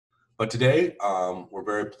But today, we're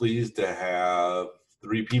very pleased to have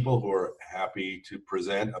three people who are happy to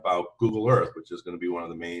present about Google Earth, which is going to be one of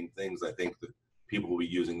the main things I think that people will be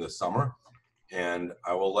using this summer. And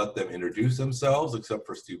I will let them introduce themselves, except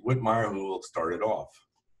for Steve Whitmeyer, who will start it off.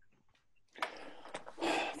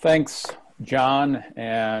 Thanks, John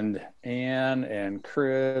and Ann and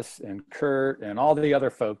Chris and Kurt and all the other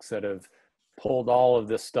folks that have pulled all of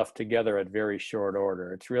this stuff together at very short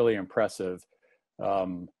order. It's really impressive.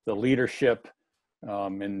 The leadership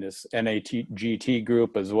in this NAGT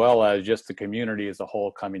group, as well as just the community as a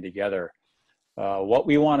whole coming together. What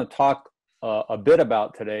we want to talk a bit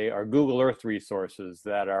about today are Google Earth resources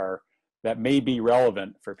that may be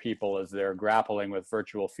relevant for people as they're grappling with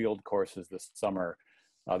virtual field courses this summer.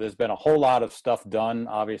 There's been a whole lot of stuff done,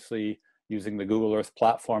 obviously, using the Google Earth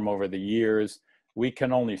platform over the years. We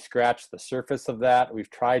can only scratch the surface of that. We've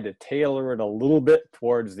tried to tailor it a little bit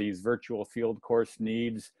towards these virtual field course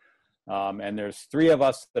needs. And there's three of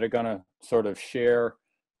us that are going to sort of share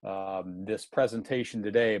this presentation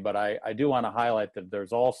today, but I do want to highlight that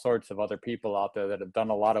there's all sorts of other people out there that have done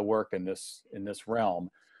a lot of work in this realm.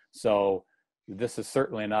 So this is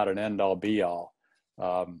certainly not an end-all be-all.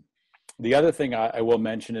 The other thing I will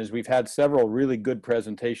mention is we've had several really good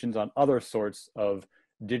presentations on other sorts of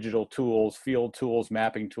digital tools, field tools,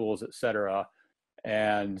 mapping tools, etc.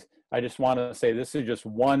 And I just want to say this is just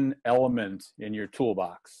one element in your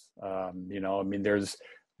toolbox. There's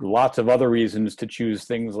lots of other reasons to choose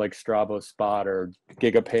things like Strabo Spot or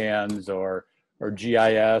GigaPans or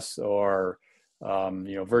GIS or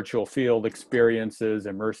virtual field experiences,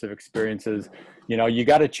 immersive experiences. You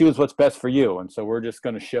got to choose what's best for you. And so we're just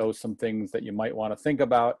going to show some things that you might want to think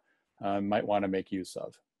about, might want to make use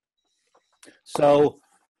of. So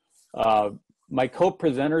my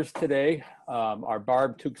co-presenters today are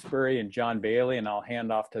Barb Tewksbury and John Bailey, and I'll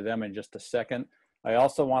hand off to them in just a second. I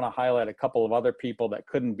also want to highlight a couple of other people that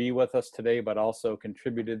couldn't be with us today, but also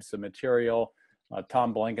contributed some material.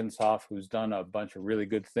 Tom Blenkinshoff, who's done a bunch of really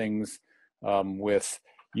good things with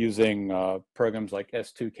using programs like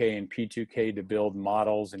S2K and P2K to build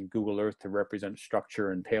models in Google Earth to represent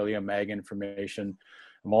structure and paleomag information.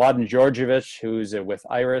 Mladen Georgievich, who's with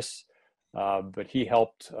IRIS, but he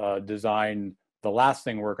helped design the last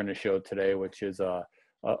thing we're going to show today, which is a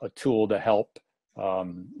tool to help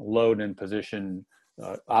load and position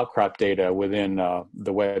outcrop data within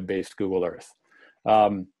the web-based Google Earth.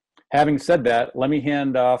 Having said that, let me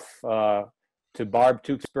hand off to Barb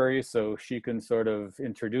Tewksbury so she can sort of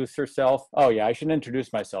introduce herself. Oh yeah, I should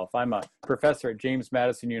introduce myself. I'm a professor at James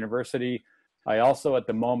Madison University. I also at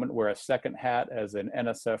the moment wear a second hat as an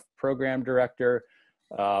NSF program director,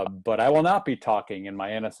 but I will not be talking in my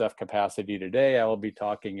NSF capacity today. I will be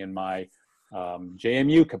talking in my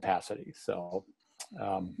JMU capacity. So,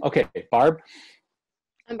 okay, Barb.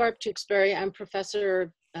 I'm Barb Tewksbury. I'm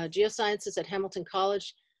professor of geosciences at Hamilton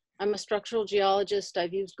College. I'm a structural geologist.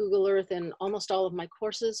 I've used Google Earth in almost all of my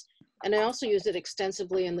courses, and I also use it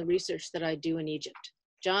extensively in the research that I do in Egypt.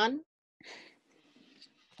 John?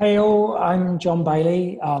 Hey all, I'm John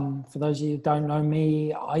Bailey. For those of you who don't know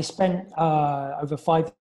me, I spent over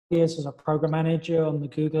 5 years as a program manager on the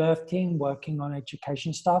Google Earth team working on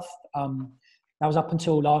education stuff. That was up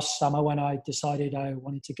until last summer when I decided I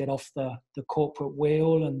wanted to get off the corporate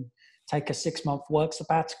wheel and take a 6-month work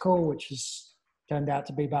sabbatical, which has turned out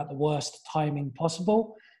to be about the worst timing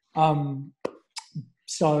possible.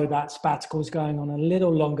 So that sabbatical is going on a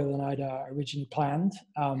little longer than I'd originally planned.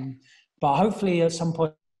 But hopefully at some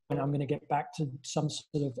point I'm going to get back to some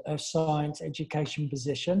sort of earth science education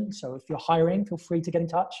position. So if you're hiring, feel free to get in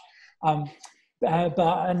touch. And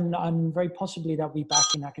I'm very possibly that I'll be back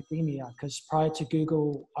in academia, because prior to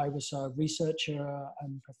Google, I was a researcher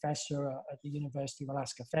and professor at the University of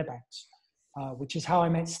Alaska Fairbanks, which is how I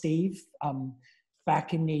met Steve.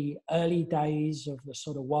 Back in the early days of the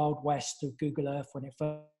sort of Wild West of Google Earth when it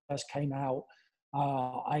first came out,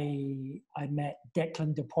 I met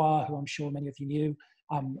Declan Dupois, who I'm sure many of you knew,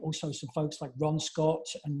 also some folks like Ron Scott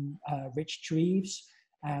and Rich Treves.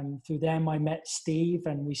 And through them, I met Steve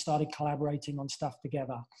and we started collaborating on stuff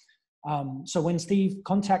together. So when Steve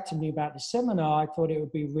contacted me about the seminar, I thought it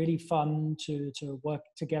would be really fun to work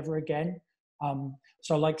together again.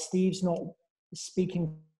 So like Steve's not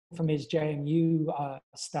speaking from his JMU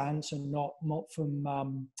stance and not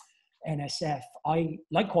from NSF. I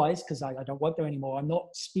likewise, because I don't work there anymore, I'm not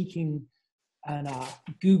speaking on a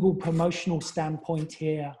Google promotional standpoint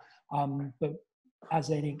here, but as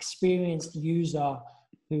an experienced user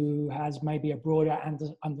who has maybe a broader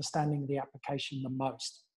understanding of the application than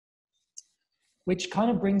most. Which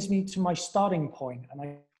kind of brings me to my starting point, and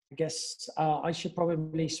I guess I should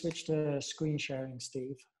probably switch to screen sharing,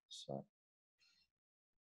 Steve. So.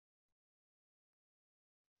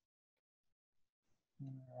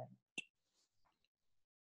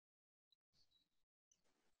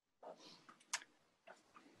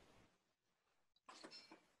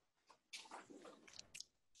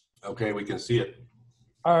 Okay, we can see it.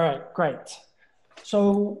 All right, great.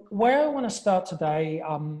 So where I want to start today,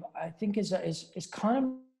 I think is kind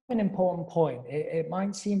of an important point. It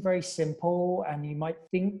might seem very simple and you might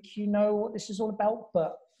think you know what this is all about,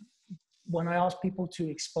 but when I ask people to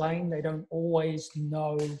explain, they don't always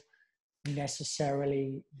know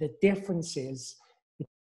necessarily the differences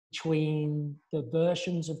between the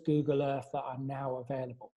versions of Google Earth that are now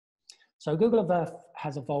available. So Google Earth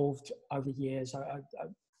has evolved over years.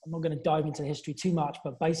 I'm not going to dive into history too much,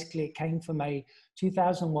 but basically it came from a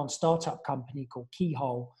 2001 startup company called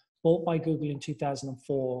Keyhole, bought by Google in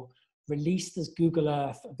 2004, released as Google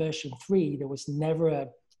Earth version 3. There was never a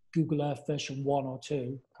Google Earth version 1 or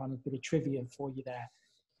 2, kind of a bit of trivia for you there,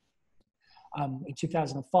 in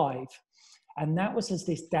 2005. And that was as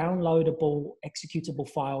this downloadable executable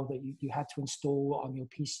file that you had to install on your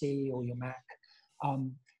PC or your Mac.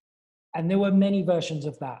 And there were many versions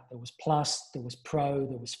of that. There was Plus, there was Pro,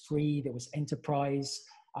 there was Free, there was Enterprise.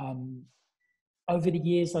 Over the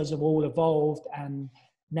years, those have all evolved, and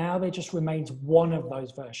now there just remains one of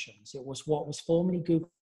those versions. It was what was formerly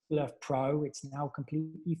Google Earth Pro. It's now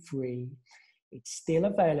completely free. It's still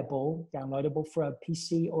available, downloadable for a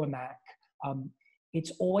PC or a Mac.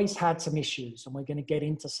 It's always had some issues, and we're going to get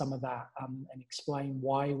into some of that and explain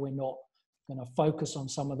why we're not going to focus on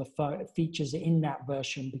some of the features in that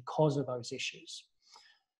version because of those issues.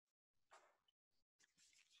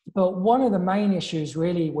 But one of the main issues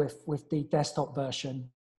really with the desktop version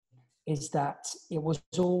is that it was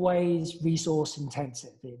always resource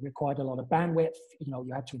intensive. It required a lot of bandwidth. You know,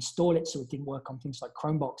 you had to install it, so it didn't work on things like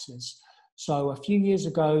Chrome boxes. So a few years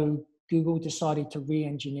ago, Google decided to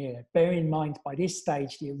re-engineer. Bear in mind, by this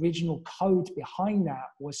stage, the original code behind that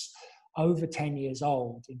was over 10 years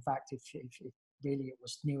old. In fact, if really it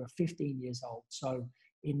was nearer 15 years old. So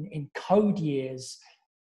in code years,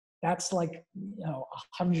 that's like, you know,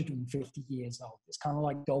 150 years old. It's kind of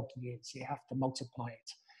like dog years. You have to multiply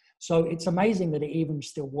it. So it's amazing that it even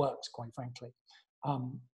still works, quite frankly.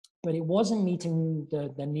 But it wasn't meeting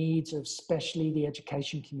the needs of especially the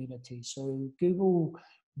education community. So Google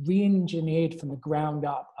re-engineered from the ground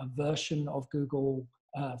up a version of Google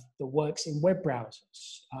that works in web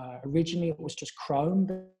browsers. Originally, it was just Chrome,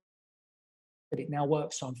 but it now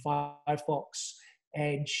works on Firefox,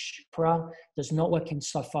 Edge, Opera. Does not work in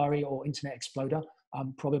Safari or Internet Explorer.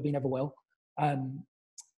 Probably never will.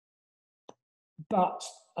 But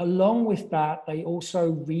along with that, they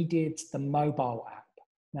also redid the mobile app.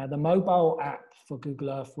 Now, the mobile app for Google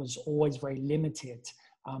Earth was always very limited,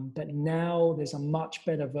 but now there's a much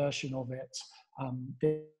better version of it.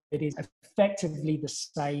 It is effectively the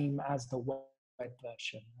same as the web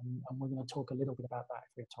version, and we're going to talk a little bit about that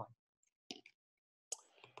if we have time.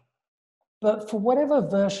 But for whatever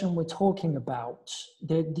version we're talking about,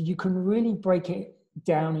 you can really break it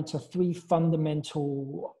down into three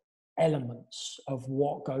fundamental elements of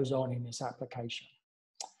what goes on in this application.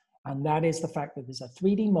 And that is the fact that there's a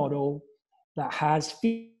 3D model that has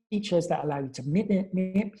features that allow you to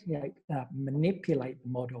manipulate the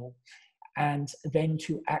model and then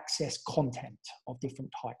to access content of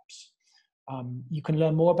different types. You can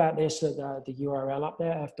learn more about this at the URL up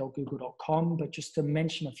there, f.google.com, but just to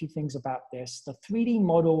mention a few things about this. The 3D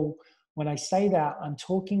model, when I say that, I'm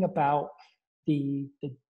talking about the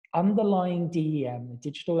underlying DEM, the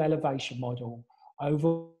digital elevation model,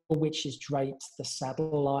 over which is draped the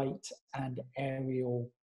satellite and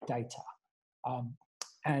aerial data.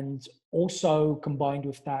 And also combined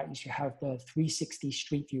with that is you have the 360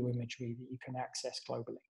 street view imagery that you can access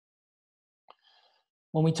globally.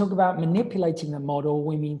 When we talk about manipulating the model,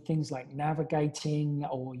 we mean things like navigating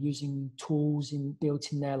or using tools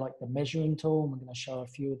built in there, like the measuring tool. And we're going to show a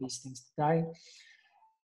few of these things today.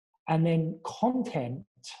 And then content.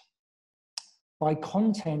 By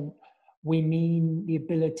content, we mean the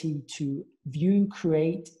ability to view,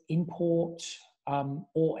 create, import,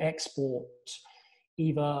 or export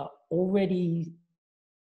either already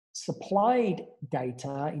supplied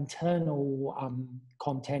data, internal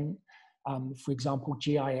content, for example,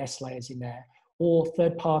 GIS layers in there, or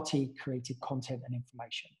third-party created content and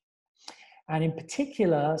information. And in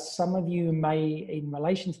particular, some of you may, in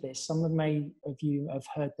relation to this, some of you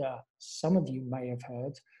may have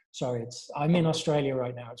heard, sorry, I'm in Australia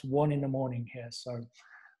right now, it's 1 in the morning here, so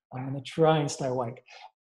I'm gonna try and stay awake.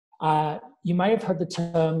 You may have heard the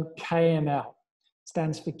term KML,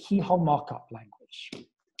 stands for Keyhole Markup Language.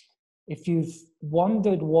 If you've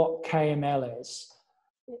wondered what KML is,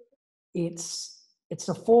 it's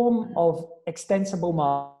a form of extensible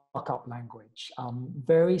markup language,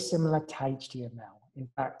 very similar to HTML. In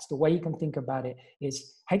fact, the way you can think about it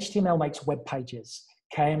is HTML makes web pages,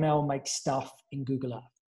 KML makes stuff in Google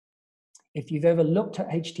Earth. If you've ever looked at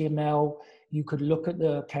HTML, you could look at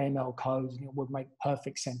the KML code and it would make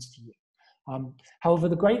perfect sense to you. However,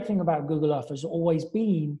 the great thing about Google Earth has always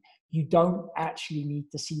been you don't actually need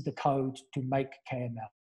to see the code to make KML.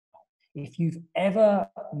 If you've ever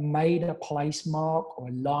made a place mark or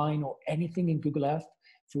a line or anything in Google Earth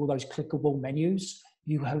through all those clickable menus,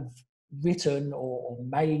 you have written or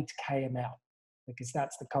made KML, because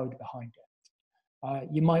that's the code behind it.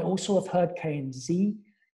 You might also have heard KMZ,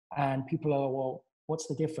 and people are, well, what's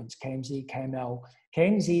the difference? KMZ, KML.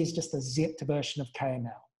 KMZ is just a zipped version of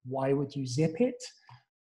KML. Why would you zip it?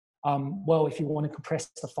 Well, if you want to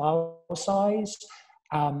compress the file size,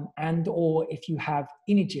 and or if you have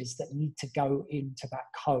images that need to go into that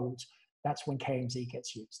code, that's when KMZ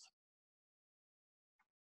gets used.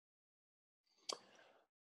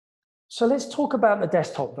 So let's talk about the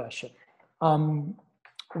desktop version.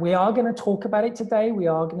 We are going to talk about it today. We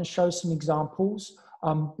are going to show some examples,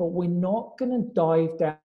 but we're not going to dive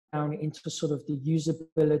down into sort of the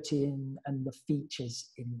usability and the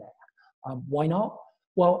features in there. Why not?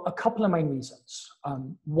 Well, a couple of main reasons.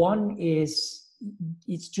 One is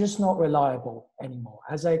it's just not reliable anymore.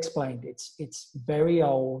 As I explained, it's very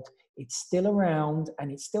old, it's still around,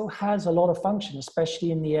 and it still has a lot of function,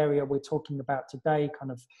 especially in the area we're talking about today,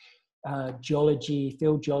 kind of geology,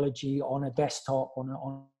 field geology on a desktop, on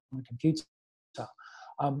a computer.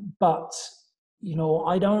 But, you know,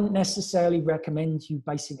 I don't necessarily recommend you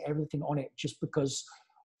basing everything on it, just because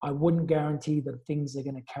I wouldn't guarantee that things are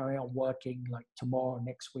going to carry on working like tomorrow,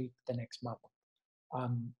 next week, the next month.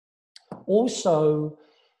 Also,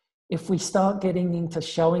 if we start getting into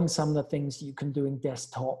showing some of the things you can do in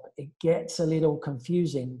desktop, it gets a little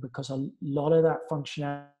confusing because a lot of that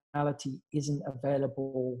functionality isn't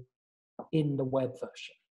available in the web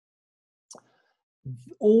version.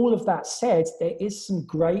 All of that said, there is some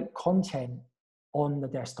great content on the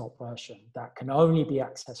desktop version that can only be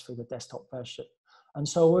accessed through the desktop version. And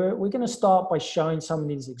so we're going to start by showing some of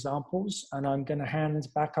these examples, and I'm going to hand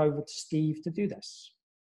back over to Steve to do this.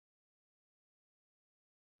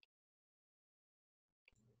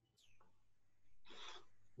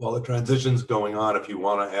 While the transition's going on, if you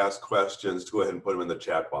want to ask questions, go ahead and put them in the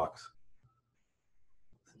chat box.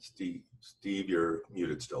 Steve, you're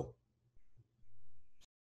muted still.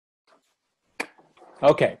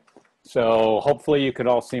 Okay, so hopefully you could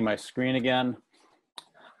all see my screen again.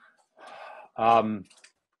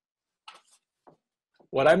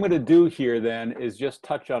 What I'm going to do here then is just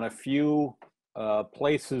touch on a few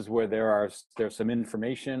places where there's some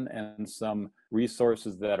information and some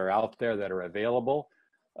resources that are out there that are available.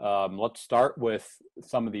 Let's start with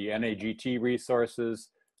some of the NAGT resources.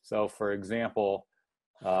 So for example,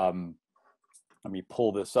 let me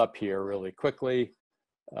pull this up here really quickly.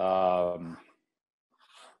 There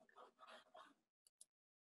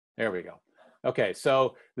we go. Okay,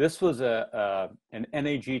 so this was an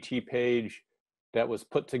NAGT page that was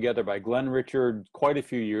put together by Glenn Richard quite a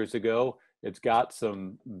few years ago. It's got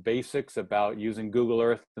some basics about using Google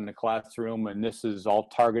Earth in the classroom, and this is all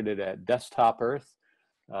targeted at desktop Earth.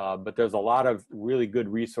 But there's a lot of really good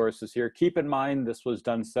resources here. Keep in mind, this was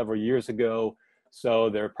done several years ago, so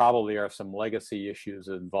there probably are some legacy issues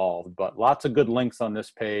involved, but lots of good links on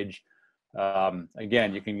this page.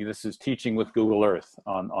 Again, this is Teaching with Google Earth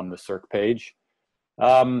on the CERC page.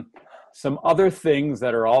 Some other things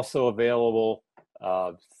that are also available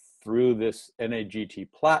through this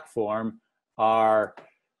NAGT platform are,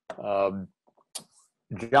 John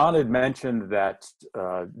had mentioned that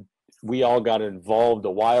we all got involved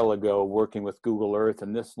a while ago working with Google Earth,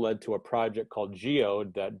 and this led to a project called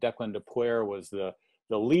Geode that Declan DePuer was the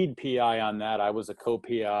lead PI on that. I was a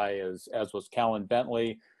co-PI, as was Callan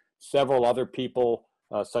Bentley. Several other people,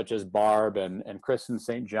 such as Barb and Kristen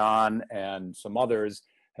St. John and some others,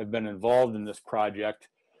 have been involved in this project.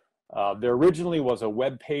 There originally was a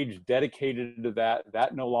web page dedicated to that.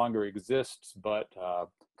 That no longer exists, but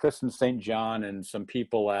Kristen St. John and some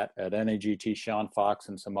people at NAGT, Sean Fox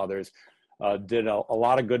and some others, did a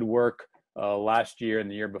lot of good work last year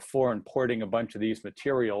and the year before in porting a bunch of these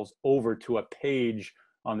materials over to a page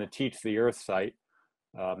on the Teach the Earth site.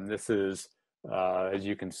 This is, as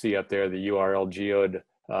you can see up there, the URL geode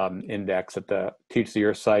index at the Teach the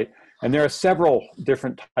Earth site. And there are several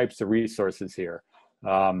different types of resources here.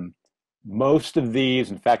 Most of these,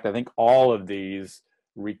 in fact, I think all of these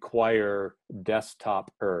require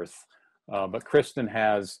desktop Earth. But Kristen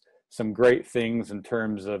has some great things in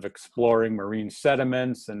terms of exploring marine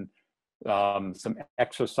sediments and some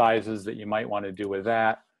exercises that you might want to do with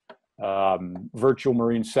that. Virtual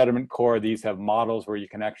marine sediment core, these have models where you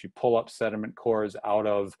can actually pull up sediment cores out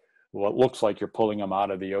of what looks like you're pulling them out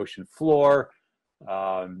of the ocean floor.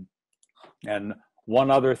 And one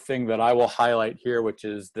other thing that I will highlight here, which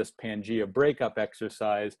is this Pangea breakup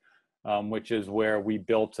exercise, which is where we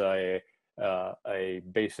built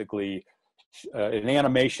basically an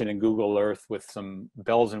animation in Google Earth with some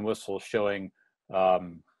bells and whistles showing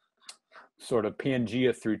sort of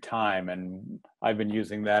Pangea through time. And I've been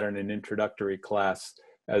using that in an introductory class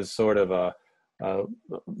as sort of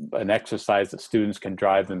an exercise that students can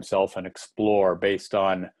drive themselves and explore based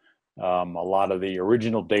on a lot of the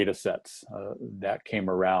original data sets that came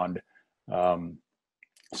around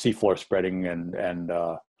seafloor spreading and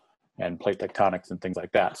plate tectonics and things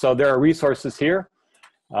like that. So there are resources here.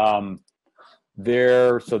 So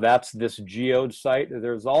that's this geode site.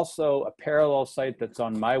 There's also a parallel site that's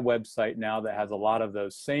on my website now that has a lot of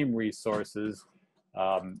those same resources.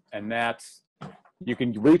 And that's, you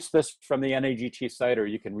can reach this from the NAGT site, or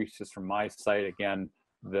you can reach this from my site. Again,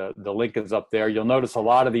 the link is up there. You'll notice a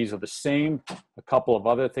lot of these are the same. A couple of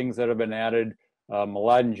other things that have been added.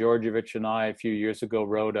 Mladen Georgievich and I a few years ago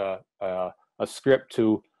wrote a script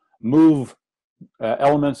to move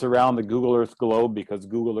elements around the Google Earth globe, because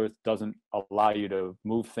Google Earth doesn't allow you to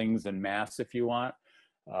move things in mass if you want.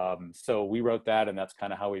 So we wrote that, and that's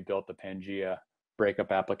kind of how we built the Pangea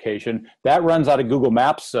breakup application. That runs out of Google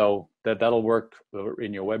Maps, so that'll work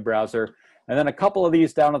in your web browser. And then a couple of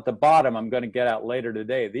these down at the bottom I'm going to get out later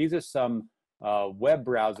today. These are some web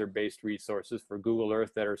browser-based resources for Google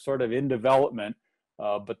Earth that are sort of in development,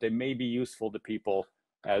 but they may be useful to people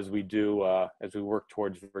as we work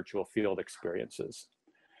towards virtual field experiences.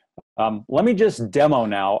 Let me just demo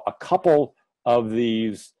now a couple of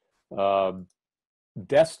these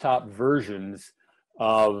desktop versions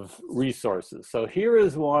of resources. So here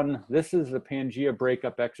is one. This is the Pangea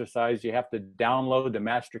breakup exercise. You have to download the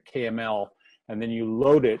master KML, and then you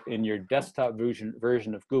load it in your desktop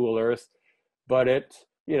version of Google Earth. But it's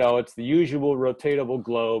the usual rotatable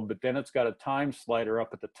globe, but then it's got a time slider up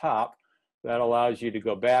at the top that allows you to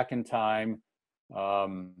go back in time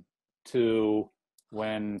to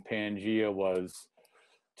when Pangea was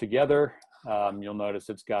together. You'll notice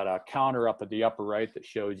it's got a counter up at the upper right that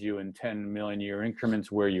shows you in 10 million year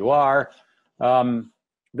increments where you are.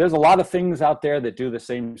 There's a lot of things out there that do the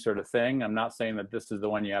same sort of thing. I'm not saying that this is the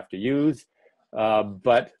one you have to use,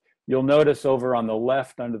 but you'll notice over on the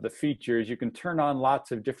left under the features, you can turn on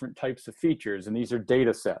lots of different types of features, and these are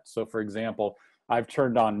data sets. So for example, I've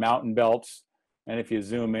turned on mountain belts, and if you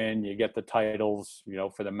zoom in, you get the titles,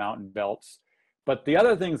 for the mountain belts. But the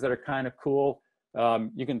other things that are kind of cool,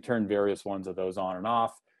 you can turn various ones of those on and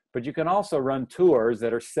off, but you can also run tours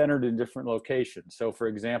that are centered in different locations. So for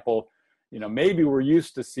example, maybe we're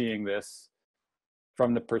used to seeing this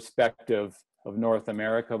from the perspective of North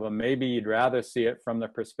America, but maybe you'd rather see it from the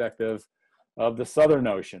perspective of the Southern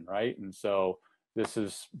Ocean, right? And so this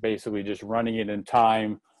is basically just running it in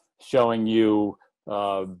time, showing you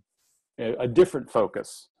a different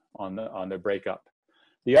focus on the breakup.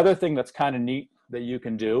 The other thing that's kind of neat that you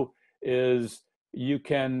can do is you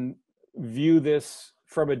can view this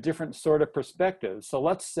from a different sort of perspective. So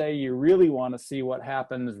let's say you really want to see what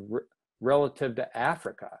happens relative to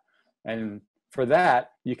Africa. And for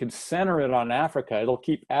that, you can center it on Africa. It'll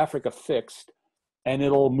keep Africa fixed, and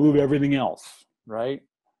it'll move everything else, right?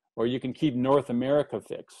 Or you can keep North America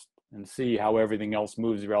fixed and see how everything else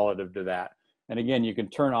moves relative to that. And again, you can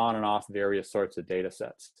turn on and off various sorts of data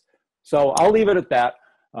sets. So I'll leave it at that.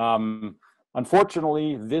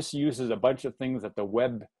 Unfortunately, this uses a bunch of things that the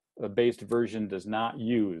web-based version does not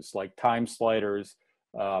use, like time sliders,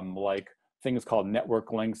 like things called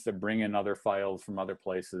network links that bring in other files from other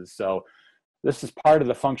places. So this is part of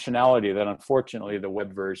the functionality that unfortunately the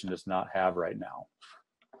web version does not have right now.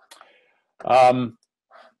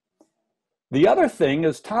 The other thing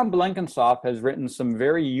is Tom Blenkensoff has written some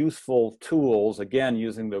very useful tools, again,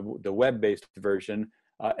 using the web-based version,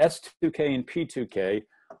 S2K and P2K.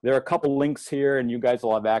 There are a couple links here, and you guys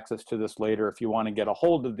will have access to this later if you want to get a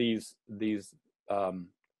hold of this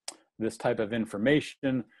type of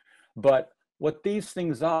information. But what these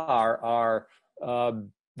things are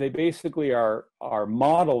they basically are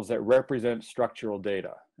models that represent structural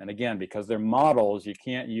data. And again, because they're models, you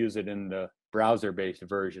can't use it in the browser-based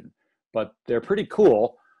version. But they're pretty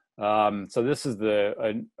cool. So this is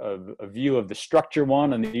a view of the structure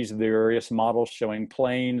one, and these are the various models showing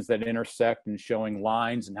planes that intersect and showing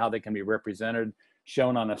lines and how they can be represented,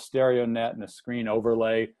 shown on a stereo net and a screen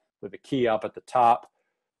overlay with a key up at the top.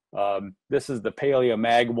 This is the Paleo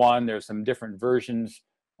Mag one. There's some different versions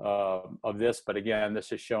of this, but again,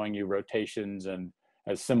 this is showing you rotations and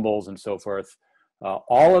as symbols and so forth.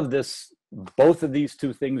 All of this, both of these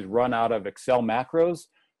two things run out of Excel macros.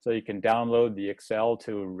 So you can download the Excel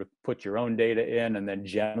to put your own data in and then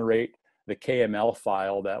generate the KML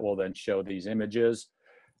file that will then show these images.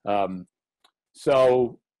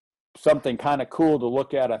 So something kind of cool to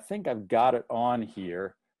look at. I think I've got it on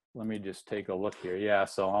here. Let me just take a look here. Yeah,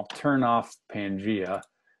 so I'll turn off Pangea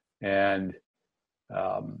and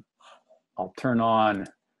I'll turn on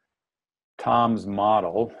Tom's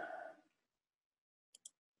model.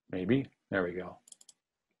 Maybe, there we go.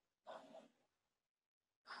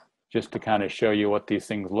 Just to kind of show you what these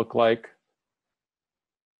things look like.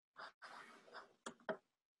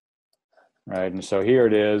 Right, and so here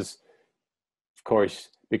it is. Of course,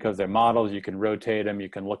 because they're models, you can rotate them, you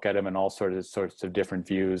can look at them in all sorts of different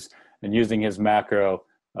views. And using his macro,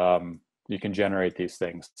 you can generate these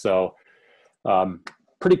things. So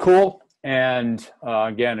pretty cool. And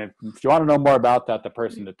again, if you want to know more about that, the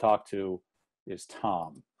person to talk to is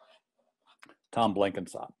Tom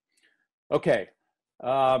Blenkinsop. Okay,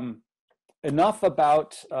 enough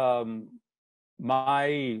about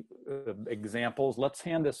my examples. Let's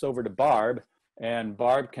hand this over to Barb, and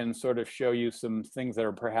Barb can sort of show you some things that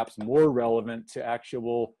are perhaps more relevant to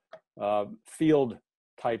actual field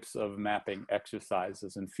types of mapping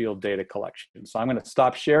exercises and field data collection. So I'm going to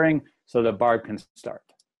stop sharing so that Barb can start.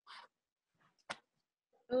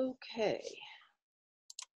 Okay.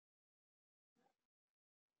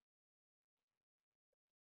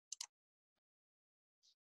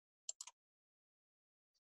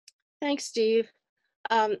 Thanks, Steve.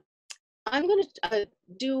 I'm going to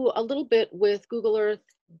do a little bit with Google Earth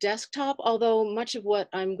Desktop, although much of what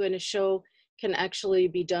I'm going to show can actually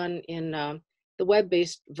be done in the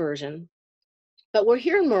web-based version. But we're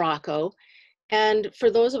here in Morocco, and for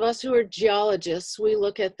those of us who are geologists, we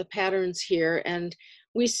look at the patterns here, and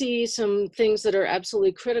we see some things that are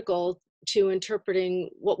absolutely critical to interpreting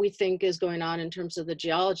what we think is going on in terms of the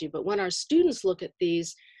geology. But when our students look at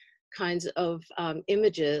these kinds of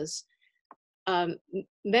images,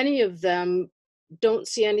 many of them don't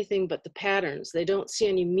see anything but the patterns. They don't see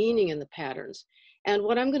any meaning in the patterns. And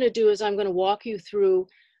what I'm going to do is I'm going to walk you through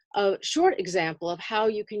a short example of how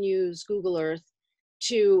you can use Google Earth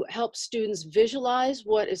to help students visualize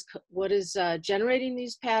what is generating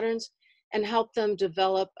these patterns and help them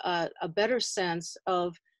develop a better sense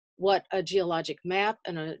of what a geologic map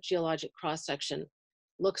and a geologic cross-section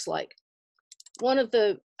looks like. One of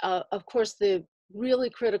the, of course, the really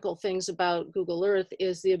critical things about Google Earth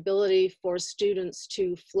is the ability for students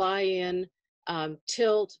to fly in,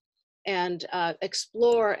 tilt, and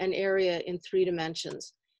explore an area in 3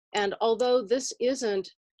 dimensions. And although this isn't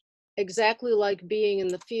exactly like being in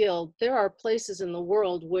the field, there are places in the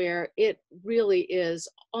world where it really is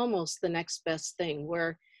almost the next best thing,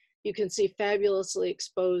 where you can see fabulously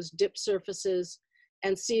exposed dip surfaces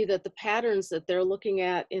and see that the patterns that they're looking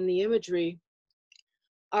at in the imagery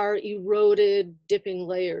are eroded dipping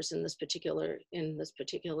layers in this particular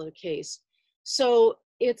case. So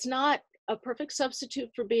it's not a perfect substitute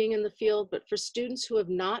for being in the field, but for students who have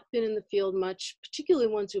not been in the field much, particularly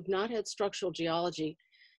ones who have not had structural geology,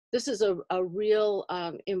 this is a real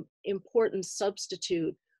important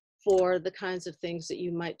substitute for the kinds of things that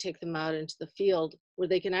you might take them out into the field, where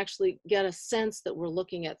they can actually get a sense that we're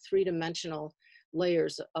looking at 3-dimensional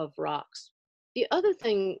layers of rocks. The other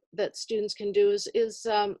thing that students can do is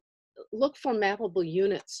look for mappable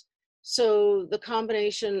units. So the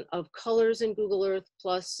combination of colors in Google Earth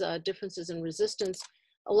plus differences in resistance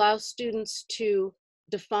allows students to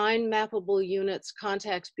define mappable units,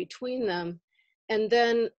 contacts between them, and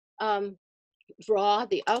then draw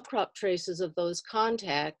the outcrop traces of those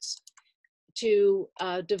contacts to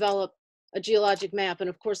develop a geologic map. And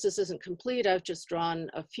of course, this isn't complete. I've just drawn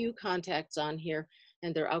a few contacts on here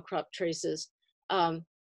and their outcrop traces.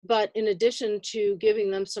 But in addition to giving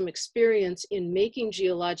them some experience in making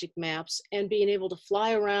geologic maps and being able to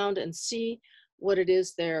fly around and see what it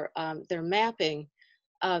is they're mapping,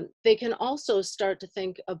 they can also start to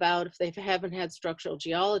think about, if they haven't had structural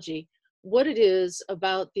geology, what it is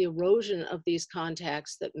about the erosion of these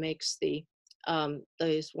contacts that makes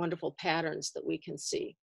these wonderful patterns that we can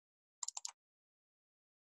see.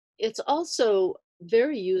 It's also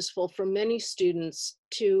very useful for many students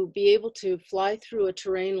to be able to fly through a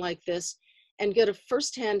terrain like this and get a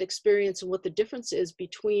firsthand experience of what the difference is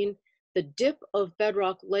between the dip of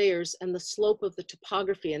bedrock layers and the slope of the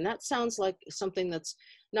topography. And that sounds like something that's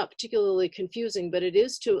not particularly confusing, but it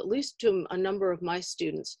is to at least to a number of my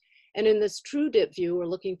students. And in this true dip view, or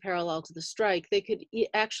looking parallel to the strike, they could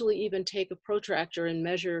actually even take a protractor and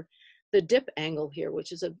measure the dip angle here,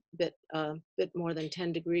 which is a bit more than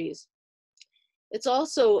 10 degrees. It's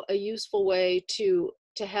also a useful way to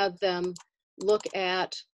have them look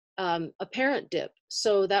at a parent dip.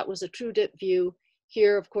 So that was a true dip view.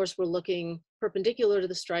 Here, of course, we're looking perpendicular to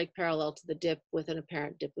the strike, parallel to the dip, with an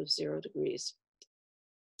apparent dip of 0 degrees.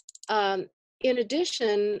 In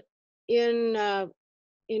addition, in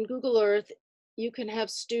Google Earth, you can have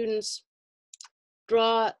students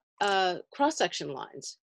draw cross-section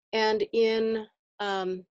lines. And in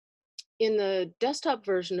the desktop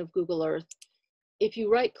version of Google Earth, if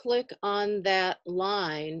you right-click on that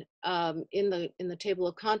line in the table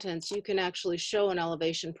of contents, you can actually show an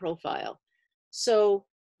elevation profile. So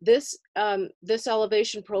this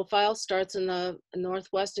elevation profile starts in the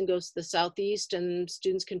northwest and goes to the southeast, and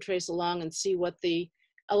students can trace along and see what the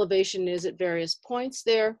elevation is at various points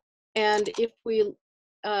there. And if we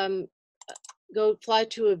fly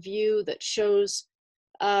to a view that shows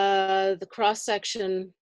the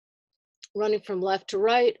cross-section running from left to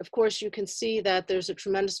right, of course, you can see that there's a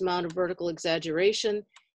tremendous amount of vertical exaggeration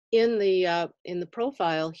in the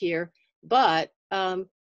profile here, but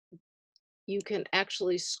you can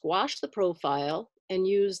actually squash the profile and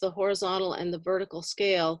use the horizontal and the vertical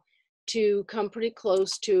scale to come pretty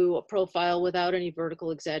close to a profile without any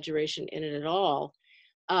vertical exaggeration in it at all,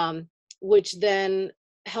 which then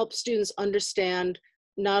helps students understand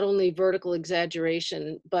not only vertical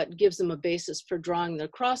exaggeration, but gives them a basis for drawing their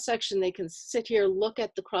cross-section. They can sit here, look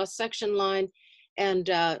at the cross-section line, and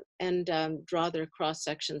draw their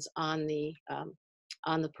cross-sections on the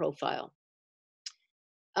profile.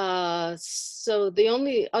 So the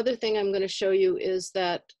only other thing I'm going to show you is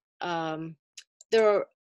that there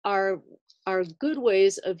are good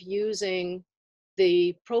ways of using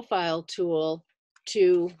the profile tool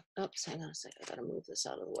to, oops, hang on a second, I gotta move this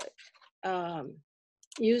out of the way.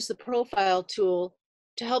 Use the profile tool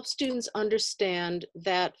to help students understand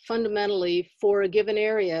that fundamentally for a given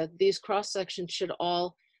area, these cross sections should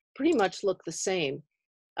all pretty much look the same.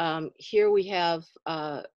 Here we have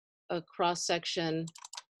a cross section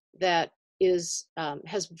that is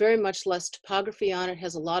has very much less topography on it,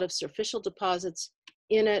 has a lot of superficial deposits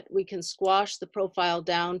in it. We can squash the profile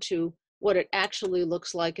down to what it actually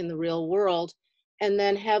looks like in the real world, and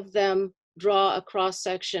then have them draw a cross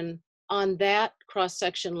section on that cross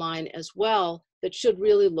section line as well that should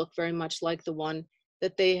really look very much like the one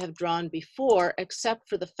that they have drawn before, except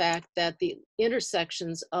for the fact that the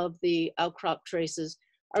intersections of the outcrop traces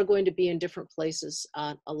are going to be in different places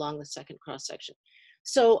along the second cross section.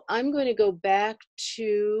 So I'm going to go back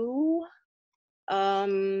to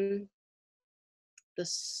the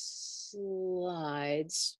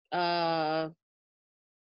slides. I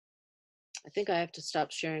think I have to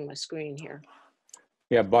stop sharing my screen here.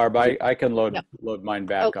 Yeah, Barb, I can load mine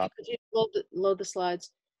back up. Could you load the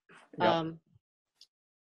slides? Yep.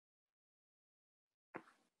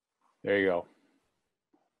 There you go.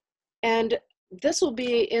 And this will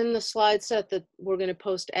be in the slide set that we're going to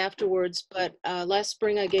post afterwards. But last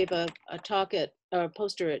spring I gave a talk at a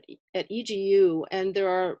poster at EGU, and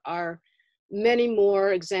there are many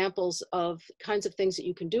more examples of kinds of things that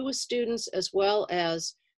you can do with students, as well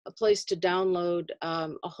as a place to download a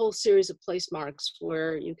whole series of place marks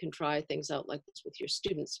where you can try things out like this with your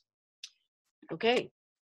students. Okay,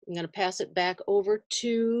 I'm going to pass it back over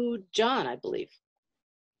to John, I believe.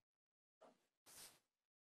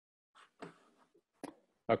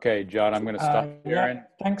 Okay, John, I'm going to stop sharing. Yeah,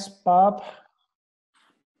 thanks, Barb.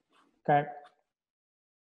 Okay.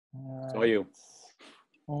 It's all you.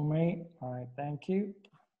 For me. All right, thank you.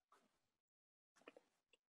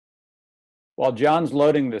 While John's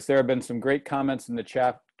loading this, there have been some great comments in the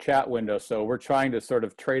chat window, so we're trying to sort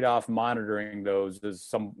of trade off monitoring those as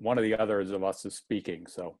one of the others of us is speaking.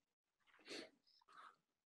 So.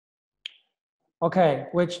 Okay,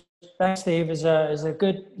 which thanks, Steve, is a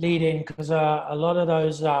good lead in, because a lot of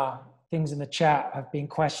those things in the chat have been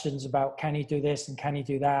questions about can you do this and can you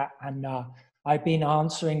do that, and I've been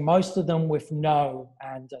answering most of them with no,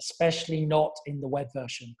 and especially not in the web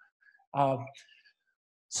version.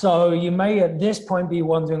 So you may at this point be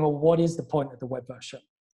wondering, well, what is the point of the web version?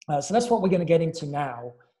 So that's what we're going to get into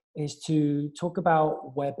now, is to talk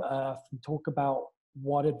about Web Earth and talk about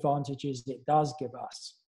what advantages it does give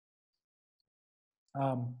us.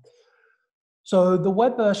 So the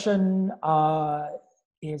web version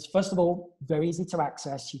is, first of all, very easy to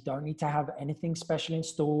access. You don't need to have anything special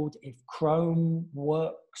installed. If Chrome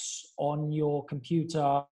works on your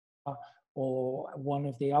computer or one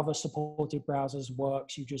of the other supported browsers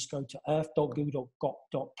works, you just go to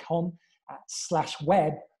earth.google.com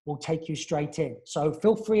 /web will take you straight in. So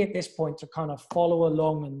feel free at this point to kind of follow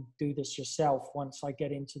along and do this yourself once I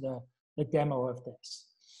get into the demo of this.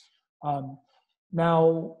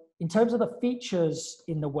 Now, in terms of the features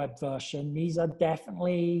in the web version, these are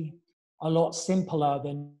definitely a lot simpler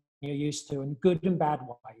than you're used to, in good and bad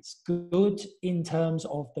ways. Good in terms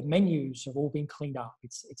of the menus have all been cleaned up.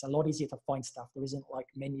 It's a lot easier to find stuff. There isn't like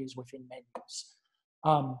menus within menus.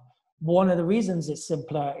 One of the reasons it's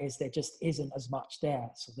simpler is there just isn't as much there.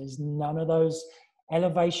 So there's none of those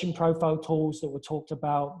elevation profile tools that were talked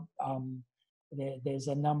about. There's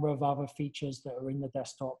a number of other features that are in the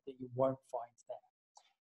desktop that you won't find there.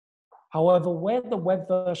 However, where the web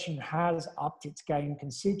version has upped its game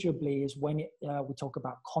considerably is when we talk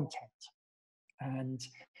about content. And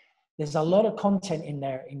there's a lot of content in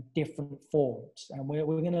there in different forms. And we're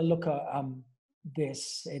going to look at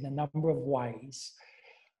this in a number of ways.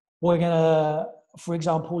 We're going to, for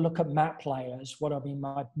example, look at map layers. What I mean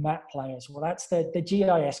by map layers? Well, that's the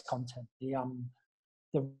GIS content,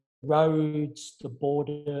 the roads, the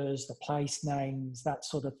borders, the place names, that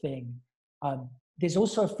sort of thing. There's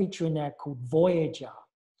also a feature in there called Voyager,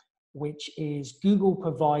 which is Google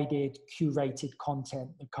provided curated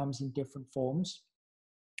content that comes in different forms.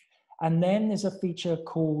 And then there's a feature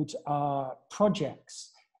called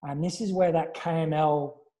projects. And this is where that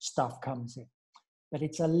KML stuff comes in. But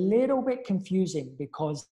it's a little bit confusing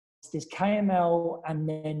because there's KML and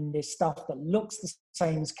then there's stuff that looks the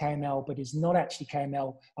same as KML, but is not actually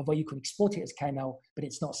KML, although you can export it as KML, but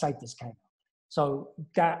it's not saved as KML. So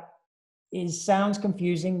that sounds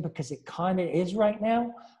confusing because it kind of is right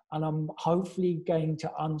now. And I'm hopefully going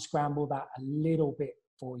to unscramble that a little bit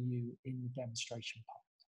for you in the demonstration part.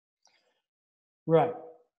 Right,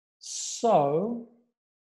 so,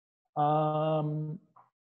 oh,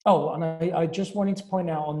 and I just wanted to point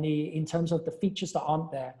out in terms of the features that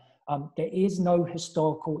aren't there, there is no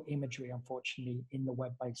historical imagery, unfortunately, in the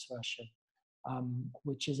web-based version,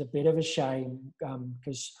 which is a bit of a shame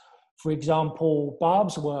because, for example,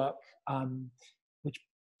 Barb's work, which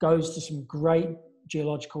goes to some great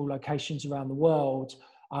geological locations around the world,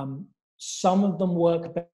 some of them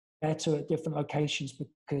work better at different locations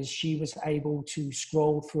because she was able to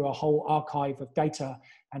scroll through a whole archive of data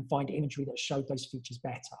and find imagery that showed those features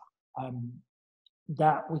better.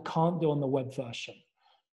 That we can't do on the web version.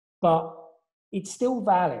 But it's still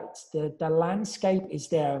valid. The landscape is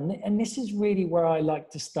there. And this is really where I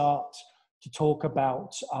like to start to talk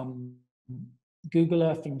about Google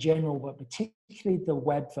Earth in general, but particularly the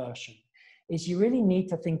web version, is you really need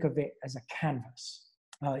to think of it as a canvas.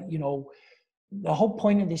 You know, the whole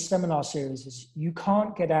point of this seminar series is you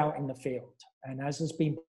can't get out in the field. And as has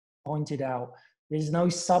been pointed out, there's no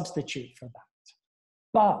substitute for that.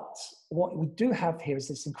 But what we do have here is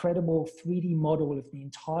this incredible 3D model of the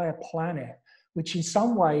entire planet, which in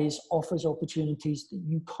some ways offers opportunities that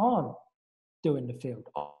you can't do in the field.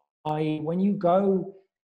 When you go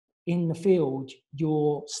in the field,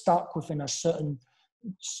 you're stuck within a certain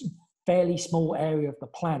fairly small area of the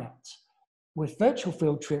planet. With virtual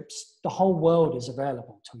field trips, the whole world is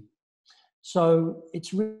available to you. So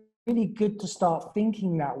it's really good to start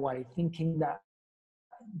thinking that way, thinking that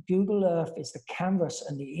Google Earth is the canvas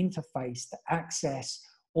and the interface to access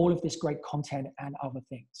all of this great content and other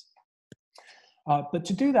things. But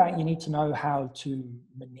to do that, you need to know how to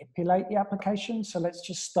manipulate the application. So let's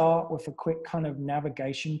just start with a quick kind of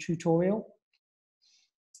navigation tutorial.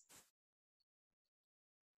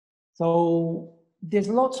 So there's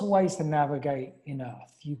lots of ways to navigate in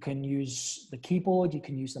Earth. You can use the keyboard, you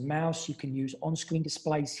can use the mouse, you can use on-screen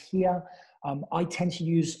displays here. I tend to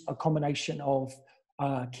use a combination of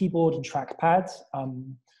keyboard and trackpad.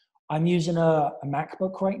 I'm using a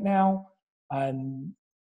MacBook right now.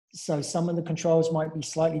 So some of the controls might be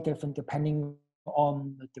slightly different depending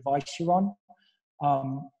on the device you're on.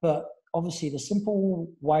 But obviously the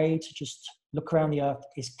simple way to just look around the Earth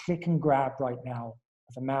is click and grab right now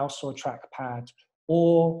with a mouse or a trackpad,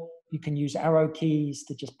 or you can use arrow keys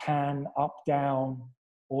to just pan up, down,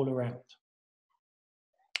 all around.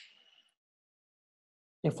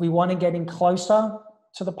 If we want to get in closer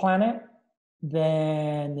to the planet,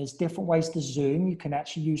 then there's different ways to zoom. You can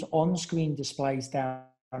actually use on-screen displays down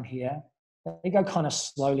here. They go kind of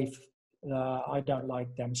slowly. I don't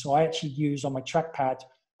like them. So I actually use on my trackpad,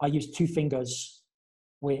 I use 2 fingers,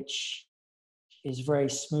 which is very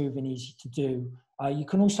smooth and easy to do. You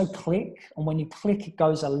can also click, and when you click, it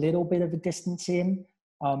goes a little bit of a distance in.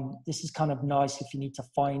 This is kind of nice if you need to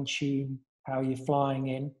fine tune how you're flying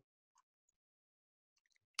in.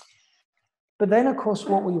 But then, of course,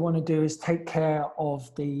 what we want to do is take care of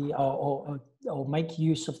the, or make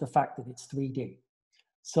use of the fact that it's 3D.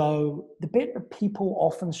 So the bit that people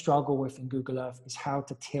often struggle with in Google Earth is how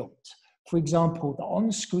to tilt. For example, the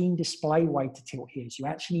on-screen display way to tilt here is you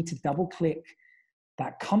actually need to double click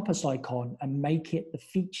that compass icon and make it the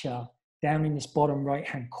feature down in this bottom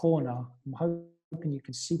right-hand corner. I'm hoping you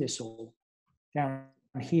can see this all down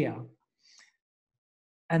here.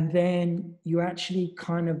 And then you actually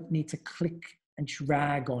kind of need to click and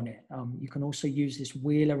drag on it. You can also use this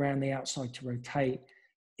wheel around the outside to rotate.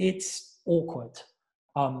 It's awkward.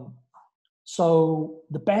 So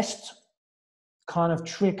the best kind of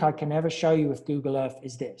trick I can ever show you with Google Earth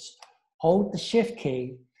is this. Hold the shift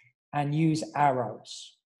key and use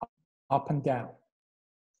arrows up and down.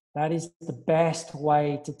 That is the best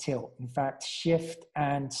way to tilt. In fact, shift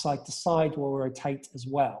and side to side will rotate as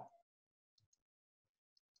well.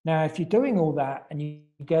 Now, if you're doing all that and you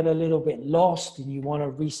get a little bit lost and you want to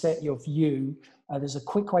reset your view, there's a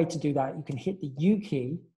quick way to do that. You can hit the U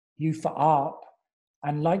key, U for up,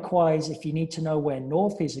 and likewise, if you need to know where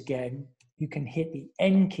north is again, you can hit the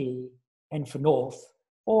N key, N for north,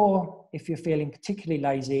 or if you're feeling particularly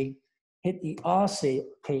lazy, hit the R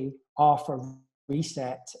key, R for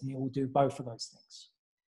reset, and it will do both of those things.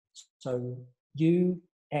 So U,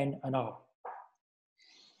 N, and R.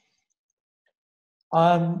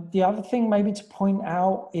 The other thing maybe to point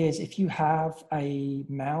out is if you have a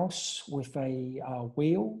mouse with a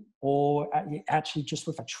wheel, or actually just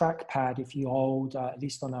with a trackpad, if you hold, at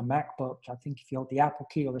least on a MacBook, I think if you hold the Apple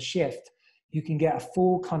key or the shift, you can get a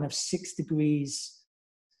full kind of 6 degrees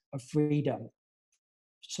of freedom.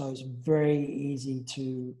 So it's very easy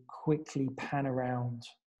to quickly pan around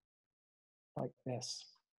like this.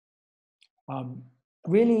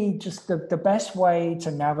 Really just the best way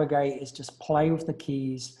to navigate is just play with the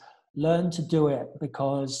keys, learn to do it,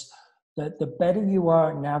 because the better you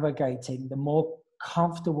are at navigating, the more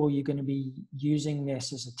comfortable you're going to be using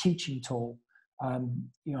this as a teaching tool.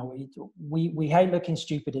 You know, we hate looking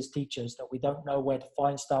stupid as teachers, that we don't know where to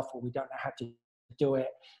find stuff or we don't know how to do it,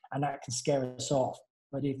 and that can scare us off.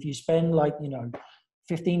 But if you spend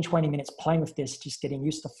 15-20 minutes playing with this, just getting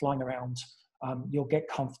used to flying around, you'll get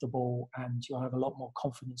comfortable and you'll have a lot more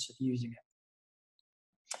confidence of using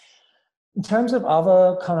it. In terms of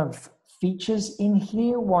other kind of features in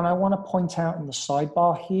here, one I want to point out in the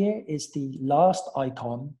sidebar here is the last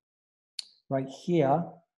icon right here,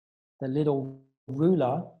 the little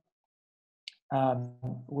ruler,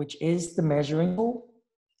 which is the measuring tool.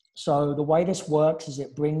 So the way this works is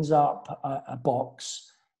it brings up a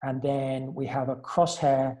box, and then we have a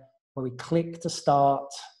crosshair where we click to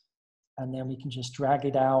start, and then we can just drag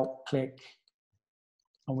it out, click,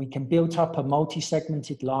 and we can build up a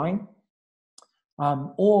multi-segmented line.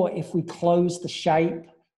 Or if we close the shape,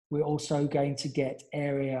 we're also going to get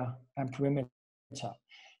area and perimeter.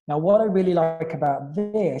 Now, what I really like about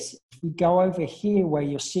this, if we go over here where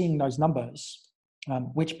you're seeing those numbers,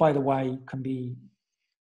 which by the way can be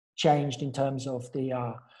changed in terms of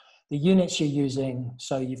the units you're using.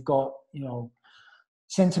 So you've got, you know,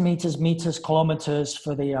 centimeters, meters, kilometers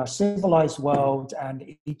for the civilized world, and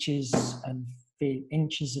inches and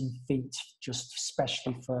feet, just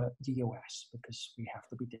especially for the US, because we have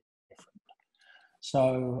to be different.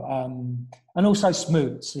 So, and also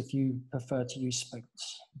smoots, if you prefer to use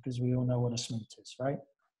smoots, because we all know what a smoot is, right?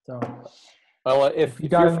 So, well, if you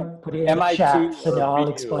don't put it in the chat, then I'll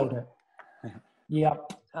explain it.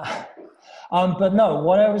 Yep. But no,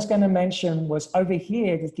 what I was going to mention was over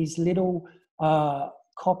here, there's these little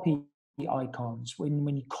copy icons.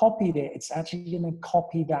 When you copied it, it's actually going to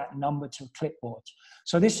copy that number to a clipboard.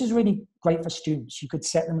 So this is really great for students. You could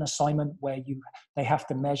set them an assignment where they have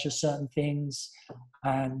to measure certain things,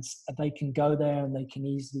 and they can go there and they can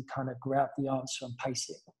easily kind of grab the answer and paste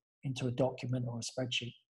it into a document or a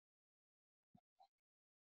spreadsheet.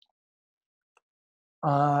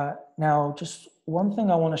 Now, just one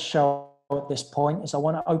thing I want to show at this point is I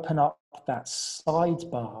want to open up that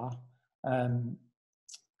sidebar.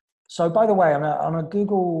 So by the way, on a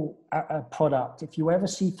Google product, if you ever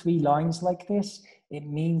see 3 lines like this, it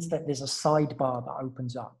means that there's a sidebar that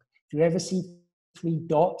opens up. If you ever see 3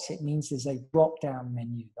 dots, it means there's a drop-down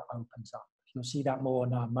menu that opens up. You'll see that more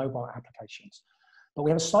on mobile applications. But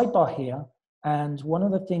we have a sidebar here, and one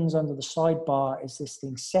of the things under the sidebar is this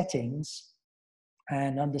thing, settings.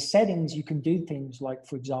 And under settings, you can do things like,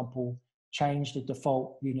 for example, change the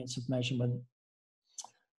default units of measurement.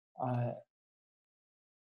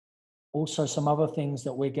 Also, some other things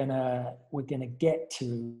that we're gonna get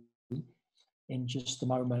to in just a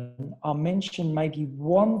moment. I'll mention maybe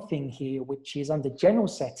one thing here, which is under general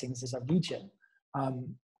settings, is a region.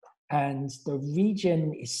 And the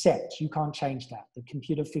region is set. You can't change that. The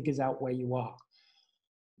computer figures out where you are.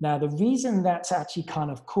 Now, the reason that's actually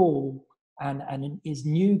kind of cool and is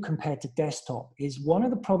new compared to desktop is one of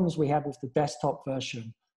the problems we had with the desktop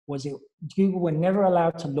version was Google were never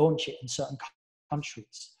allowed to launch it in certain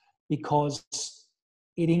countries because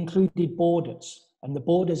it included borders, and the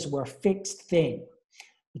borders were a fixed thing.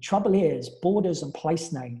 The trouble is, borders and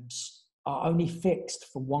place names are only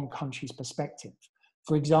fixed from one country's perspective.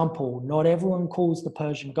 For example, not everyone calls the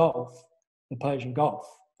Persian Gulf the Persian Gulf.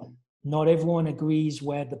 Not everyone agrees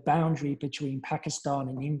where the boundary between Pakistan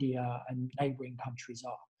and India and neighboring countries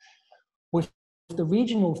are. With the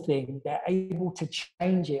regional thing, they're able to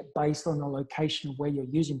change it based on the location of where you're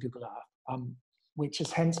using Google Earth, which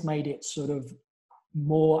has hence made it sort of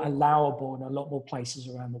more allowable in a lot more places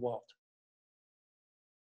around the world.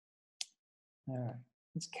 All right,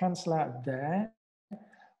 let's cancel out there.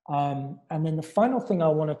 And then the final thing I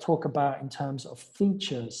want to talk about in terms of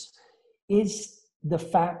features is the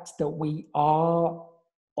fact that we are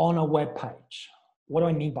on a web page. What do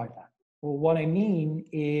I mean by that? Well, what I mean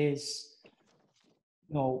is,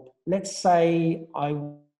 you know, let's say I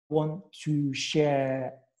want to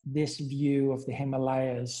share this view of the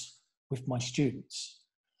Himalayas with my students.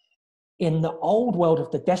 In the old world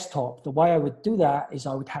of the desktop, the way I would do that is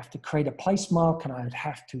I would have to create a place mark and I would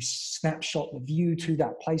have to snapshot the view to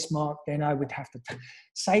that place mark. Then I would have to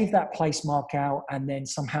save that place mark out and then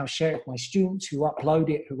somehow share it with my students who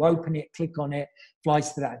upload it, who open it, click on it,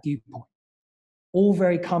 flies to that viewpoint. All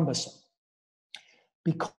very cumbersome.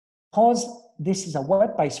 Because this is a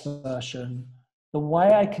web-based version, the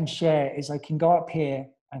way I can share is I can go up here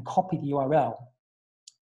and copy the URL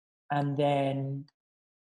and then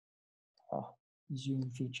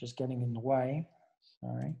Zoom features getting in the way,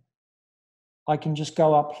 sorry. I can just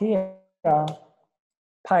go up here,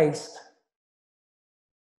 paste,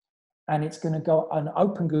 and it's going to go and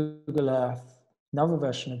open Google Earth, another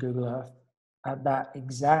version of Google Earth, at that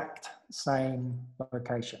exact same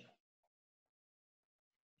location.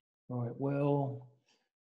 Or it will,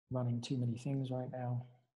 running too many things right now.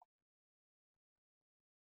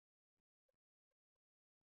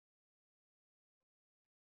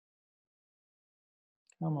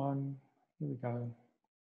 Come on, here we go.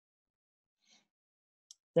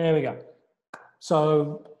 There we go.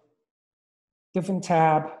 So different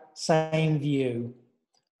tab, same view.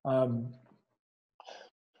 So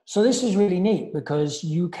this is really neat because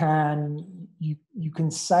you can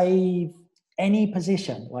save any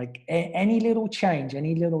position, like any little change,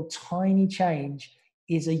 any little tiny change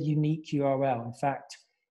is a unique URL. In fact,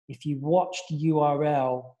 if you watch the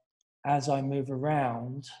URL as I move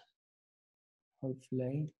around,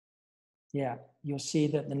 hopefully, yeah, you'll see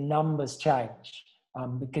that the numbers change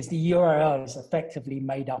because the URL is effectively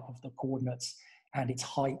made up of the coordinates and its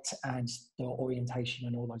height and the orientation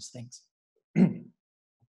and all those things.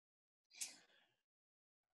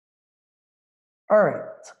 All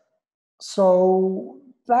right, so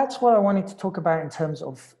that's what I wanted to talk about in terms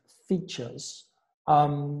of features.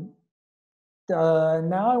 Now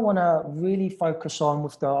I want to really focus on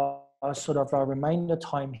with the sort of our remainder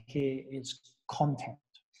time here is content.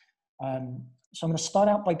 So I'm going to start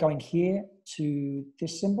out by going here to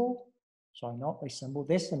this symbol, sorry, not this symbol,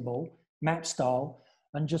 map style,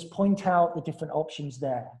 and just point out the different options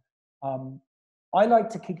there. I like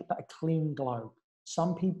to keep a clean globe.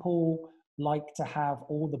 Some people like to have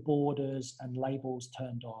all the borders and labels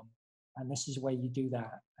turned on, and this is where you do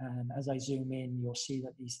that. And as I zoom in, you'll see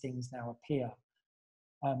that these things now appear.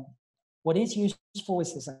 What is useful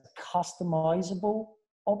is there's a customizable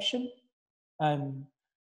option.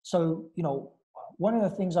 So, you know, one of the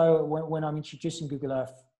things when I'm introducing Google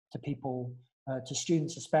Earth to people, to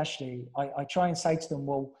students especially, I try and say to them,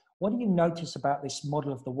 well, what do you notice about this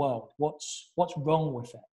model of the world? What's wrong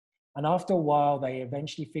with it? And after a while, they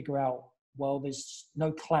eventually figure out, well, there's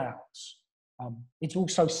no clouds. It's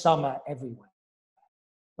also summer everywhere.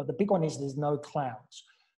 But the big one is there's no clouds.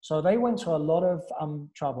 So they went to a lot of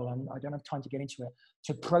trouble, and I don't have time to get into it,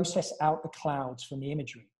 to process out the clouds from the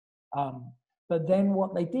imagery. But then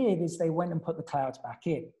what they did is they went and put the clouds back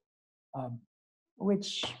in,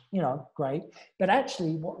 which, you know, great. But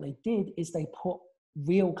actually what they did is they put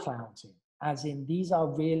real clouds in, as in these are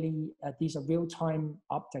real-time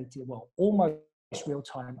updated, well, almost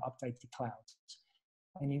real-time updated clouds.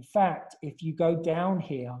 And in fact, if you go down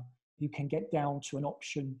here, you can get down to an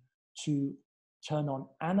option to turn on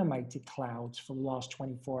animated clouds for the last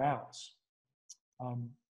 24 hours. You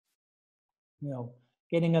know,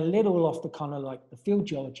 getting a little off the kind of like the field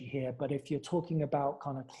geology here, but if you're talking about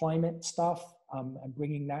kind of climate stuff and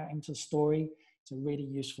bringing that into the story, it's a really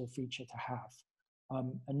useful feature to have.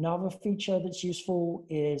 Another feature that's useful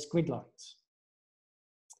is grid lines.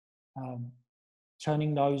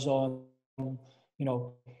 turning those on, you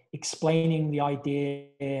know, explaining the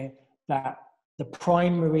idea that the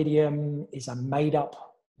prime meridian is a made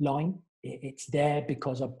up line. It's there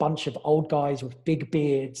because a bunch of old guys with big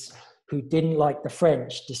beards who didn't like the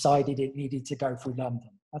French decided it needed to go through London.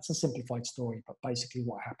 That's a simplified story, but basically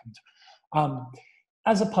what happened.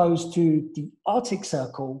 As opposed to the Arctic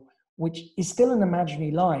Circle, which is still an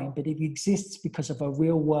imaginary line, but it exists because of a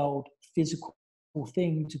real world physical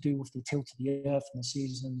thing to do with the tilt of the Earth and the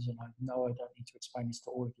seasons. And I know I don't need to explain this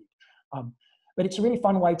to all of you. But it's a really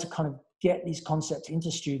fun way to kind of get these concepts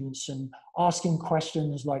into students and asking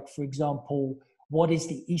questions like, for example, what is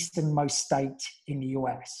the easternmost state in the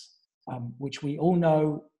US? Which we all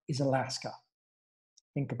know is Alaska.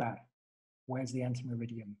 Think about it. Where's the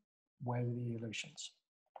antimeridian? Where are the Aleutians?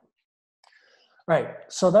 Right,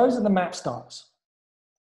 so those are the map stars.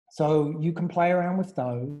 So you can play around with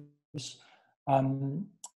those.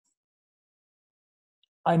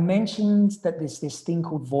 I mentioned that there's this thing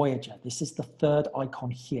called Voyager. This is the third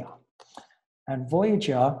icon here. And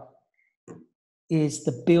Voyager is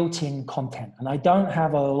the built-in content. And I don't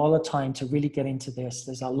have a lot of time to really get into this.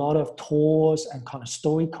 There's a lot of tours and kind of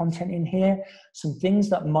story content in here. Some things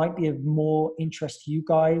that might be of more interest to you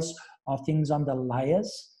guys are things under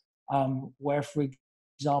layers, where, for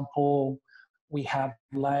example, we have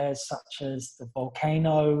layers such as the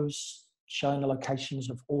volcanoes, showing the locations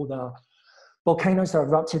of all the volcanoes that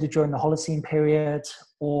erupted during the Holocene period,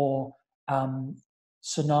 or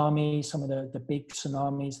tsunamis, some of the big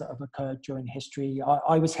tsunamis that have occurred during history.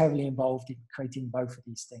 I was heavily involved in creating both of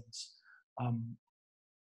these things.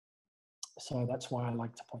 So that's why I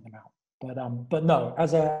like to point them out. But no,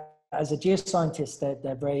 as a geoscientist,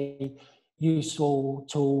 they're very useful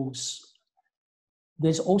tools.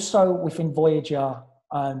 There's also within Voyager,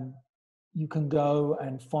 you can go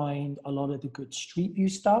and find a lot of the good Street View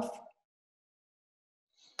stuff.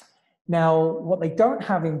 Now, what they don't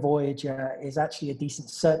have in Voyager is actually a decent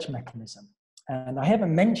search mechanism. And I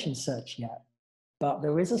haven't mentioned search yet, but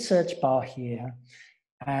there is a search bar here.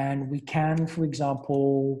 And we can, for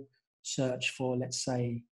example, search for, let's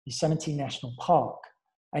say, Yosemite National Park.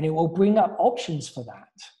 And it will bring up options for that.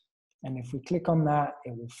 And if we click on that,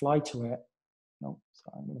 it will fly to it. No,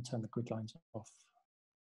 sorry, I'm going to turn the grid lines off.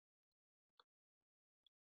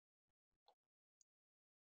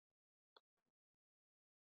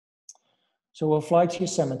 So we'll fly to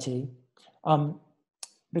Yosemite.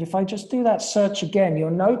 But if I just do that search again,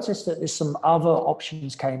 you'll notice that there's some other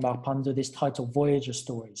options came up under this title, Voyager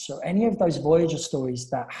Stories. So any of those Voyager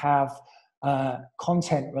stories that have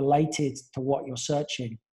content related to what you're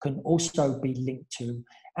searching can also be linked to.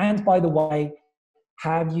 And by the way,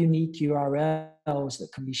 have unique URLs that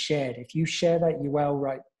can be shared. If you share that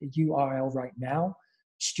URL right now,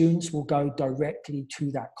 students will go directly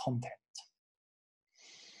to that content.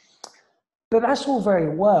 But that's all very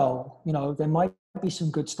well, you know, there might be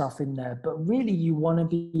some good stuff in there, but really you want to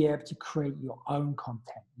be able to create your own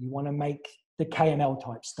content. You want to make the KML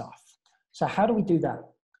type stuff. So how do we do that?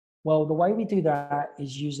 Well, the way we do that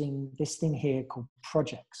is using this thing here called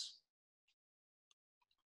projects.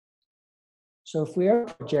 So if we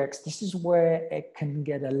have projects, this is where it can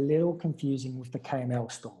get a little confusing with the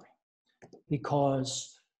KML story.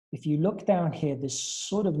 Because if you look down here, there's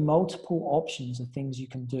sort of multiple options of things you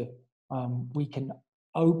can do. We can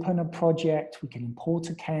open a project, we can import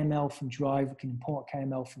a KML from Drive, we can import a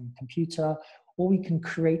KML from computer, or we can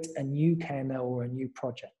create a new KML or a new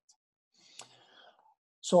project.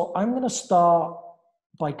 So I'm going to start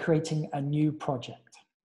by creating a new project,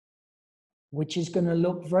 which is going to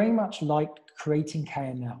look very much like creating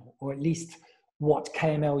KML, or at least what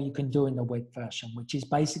KML you can do in the web version, which is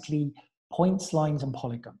basically points, lines, and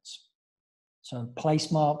polygons. So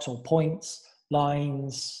place marks or points,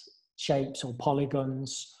 lines, shapes or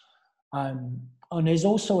polygons. And there's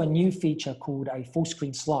also a new feature called a full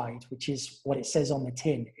screen slide, which is what it says on the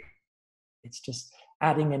tin. It's just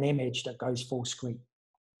adding an image that goes full screen.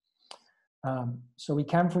 So we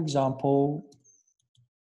can, for example,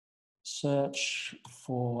 search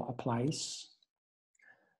for a place.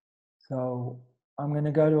 So I'm going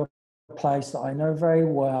to go to a place that I know very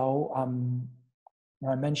well.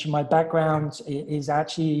 I mentioned my background is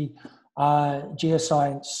actually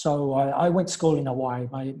geoscience. So I went to school in Hawaii.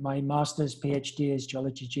 My master's PhD is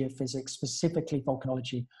geology, geophysics, specifically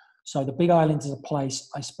volcanology. So the Big Island is a place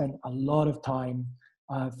I spent a lot of time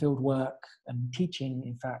field work and teaching,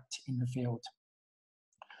 in fact, in the field.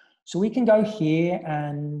 So we can go here,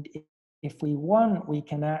 and if we want, we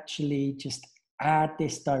can actually just add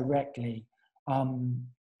this directly.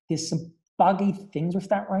 There's some buggy things with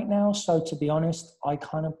that right now. So to be honest, I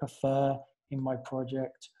kind of prefer in my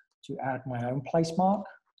project to add my own place mark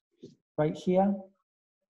right here.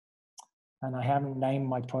 And I haven't named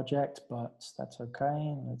my project, but that's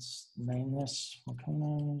okay. Let's name this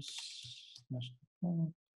volcanoes.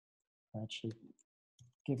 Actually,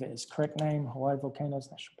 give it its correct name, Hawaii Volcanoes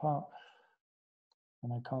National Park.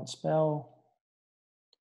 And I can't spell.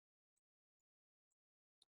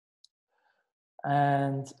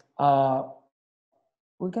 And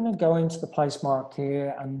we're going to go into the place mark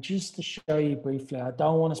here, and just to show you briefly, I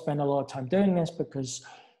don't want to spend a lot of time doing this because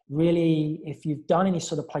really, if you've done any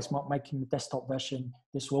sort of place mark making the desktop version,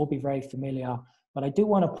 this will be very familiar. But I do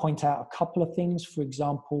want to point out a couple of things. For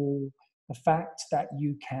example, the fact that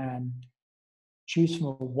you can choose from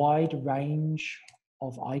a wide range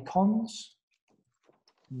of icons.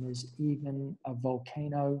 And there's even a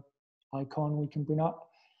volcano icon we can bring up,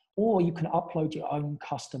 or you can upload your own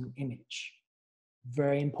custom image.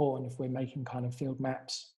 Very important if we're making kind of field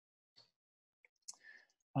maps.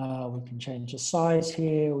 We can change the size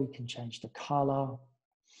here, we can change the color.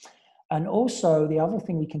 And also the other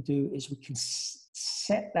thing we can do is we can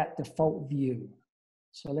set that default view.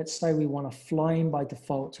 So let's say we want to fly in by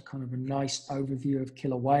default to kind of a nice overview of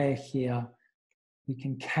Kilauea here. We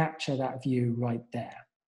can capture that view right there.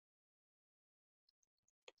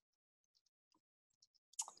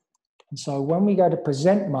 And so when we go to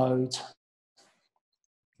present mode,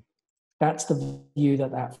 that's the view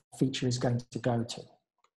that that feature is going to go to.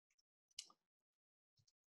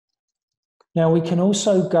 Now we can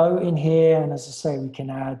also go in here, and as I say, we can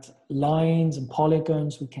add lines and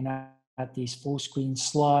polygons. We can add these full screen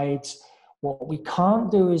slides. What we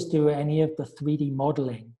can't do is do any of the 3D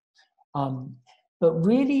modeling. But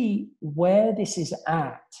really where this is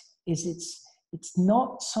at is it's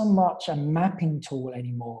not so much a mapping tool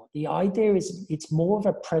anymore. The idea is it's more of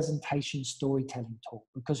a presentation storytelling tool,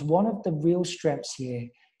 because one of the real strengths here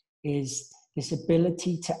is this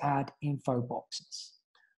ability to add info boxes.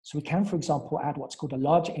 So we can, for example, add what's called a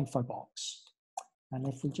larger info box. And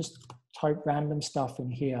if we just type random stuff in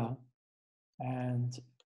here and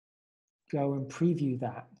go and preview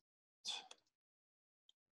that.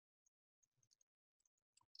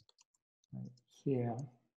 Right here.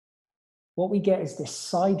 What we get is this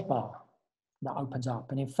sidebar that opens up.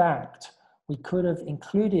 And in fact, we could have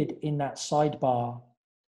included in that sidebar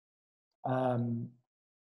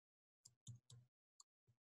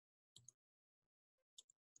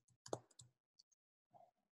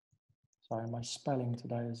sorry, my spelling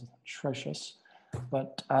today is atrocious,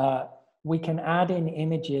 but we can add in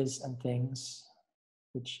images and things,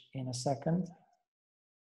 which in a second.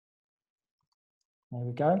 There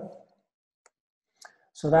we go.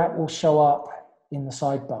 So that will show up in the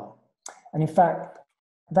sidebar. And in fact,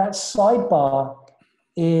 that sidebar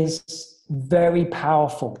is very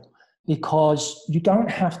powerful because you don't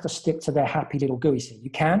have to stick to their happy little GUIs here.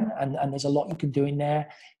 You can, and there's a lot you can do in there.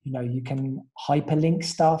 You know, you can hyperlink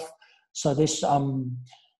stuff. So this,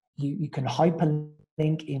 you can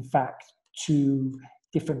hyperlink, in fact, to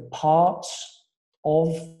different parts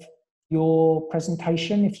of your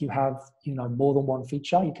presentation. If you have, you know, more than one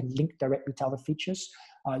feature, you can link directly to other features.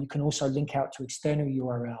 You can also link out to external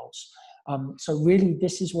URLs. So really,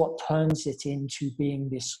 this is what turns it into being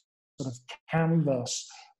this sort of canvas,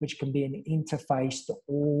 which can be an interface to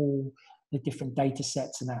all the different data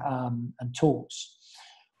sets and tools.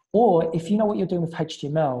 Or if you know what you're doing with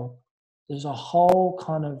HTML, there's a whole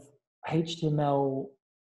kind of HTML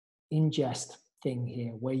ingest thing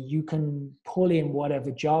here where you can pull in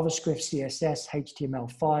whatever JavaScript, CSS,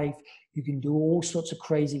 HTML5. You can do all sorts of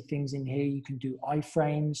crazy things in here. You can do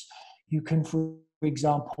iframes. You can, for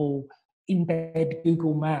example, embed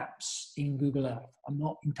Google Maps in Google Earth. I'm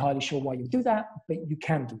not entirely sure why you do that, but you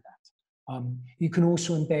can do that. You can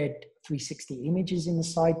also embed 360 images in the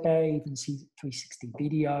side there. You can see 360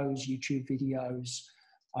 videos, YouTube videos.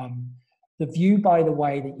 The view, by the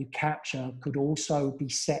way, that you capture could also be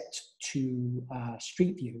set to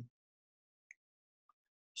Street View.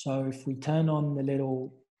 So if we turn on the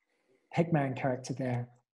little Pegman character there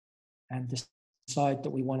and decide that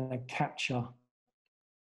we want to capture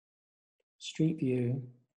Street View,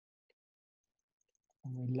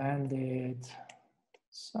 and we landed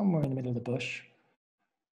somewhere in the middle of the bush,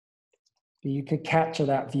 you could capture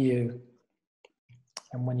that view.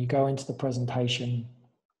 And when you go into the presentation,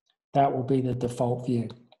 that will be the default view.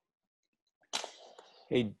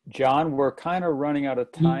 Hey, John, we're kind of running out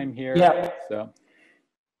of time here. Yeah. So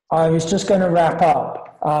I was just going to wrap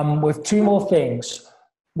up with two more things.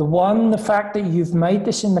 The fact that you've made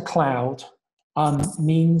this in the cloud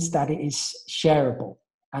means that it is shareable.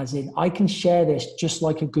 As in, I can share this just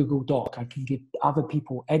like a Google Doc. I can give other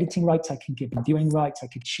people editing rights. I can give them viewing rights. I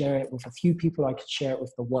could share it with a few people. I could share it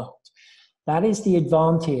with the world. That is the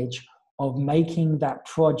advantage of making that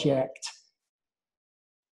project,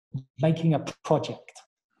 making a project.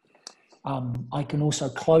 I can also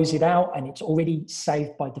close it out and it's already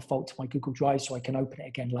saved by default to my Google Drive, so I can open it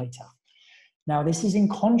again later. Now, this is in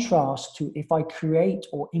contrast to if I create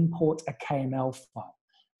or import a KML file.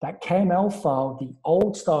 That KML file, the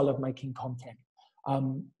old style of making content,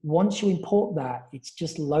 once you import that, it's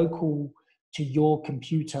just local to your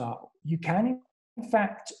computer. You can, in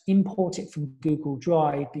fact, import it from Google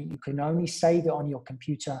Drive, but you can only save it on your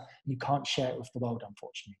computer. You can't share it with the world,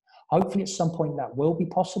 unfortunately. Hopefully, at some point, that will be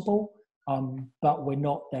possible, but we're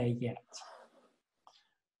not there yet.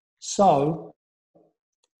 So,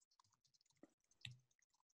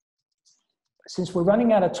 since we're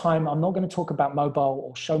running out of time, I'm not going to talk about mobile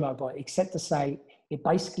or show mobile, except to say it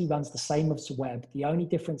basically runs the same as the web. The only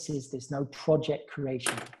difference is there's no project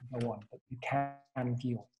creation to go on, but you can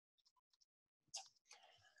view it.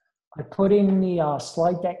 I put in the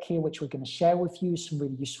slide deck here, which we're going to share with you, some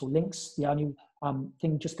really useful links. The only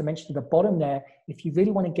thing just to mention at the bottom there, if you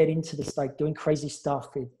really want to get into this, like doing crazy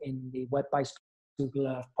stuff in the web-based Google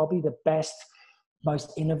Earth, probably the best,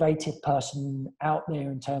 most innovative person out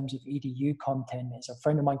there in terms of EDU content is a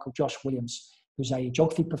friend of mine called Josh Williams, who's a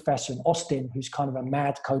geography professor in Austin, who's kind of a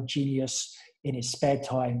mad code genius in his spare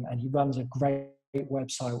time, and he runs a great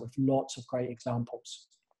website with lots of great examples.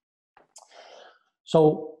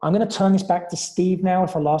 So I'm going to turn this back to Steve now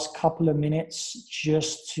for the last couple of minutes,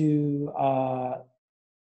 just to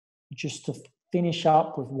finish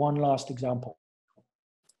up with one last example.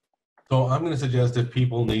 So I'm going to suggest if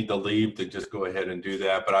people need to leave, to just go ahead and do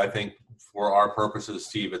that. But I think for our purposes,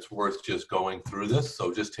 Steve, it's worth just going through this.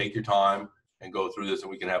 So just take your time and go through this,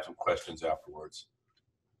 and we can have some questions afterwards.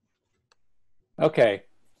 Okay.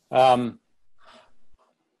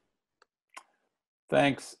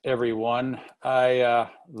 Thanks, everyone. The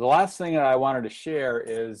last thing that I wanted to share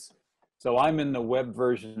is, so I'm in the web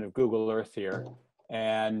version of Google Earth here,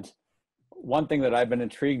 and one thing that I've been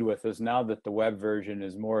intrigued with is now that the web version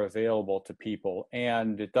is more available to people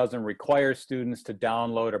and it doesn't require students to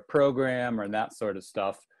download a program or that sort of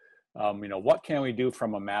stuff, you know, what can we do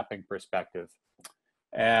from a mapping perspective?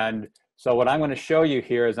 And so what I'm going to show you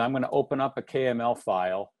here is I'm going to open up a KML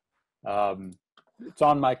file. It's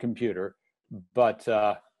on my computer, but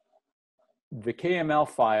the KML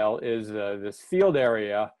file is this field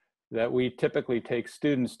area that we typically take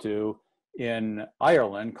students to in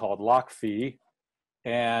Ireland called Lochfee.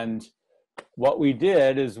 And what we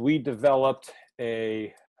did is we developed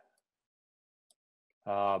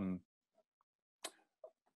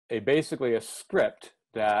basically a script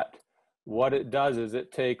that what it does is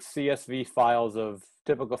it takes CSV files of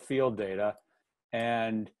typical field data,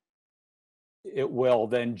 and it will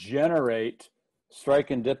then generate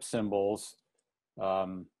strike and dip symbols.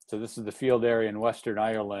 So this is the field area in Western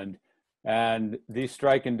Ireland. And these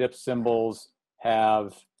strike and dip symbols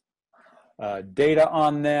have data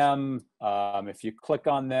on them. If you click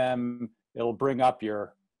on them, it'll bring up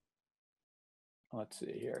your, let's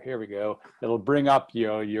see here, here we go. It'll bring up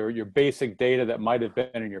your basic data that might have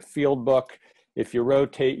been in your field book. If you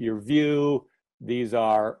rotate your view, these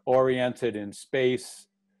are oriented in space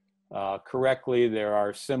correctly. There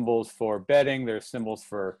are symbols for bedding. There's symbols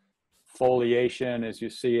for foliation, as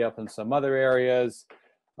you see up in some other areas.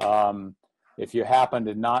 If you happen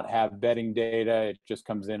to not have bedding data, it just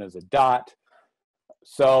comes in as a dot.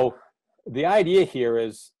 So the idea here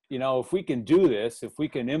is, you know, if we can do this, if we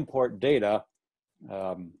can import data,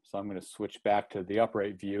 so I'm going to switch back to the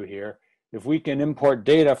upright view here. If we can import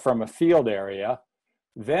data from a field area,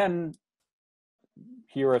 then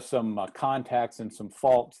here are some contacts and some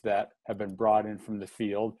faults that have been brought in from the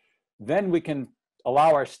field. Then we can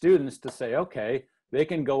allow our students to say, okay, they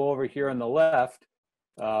can go over here on the left,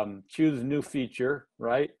 choose a new feature,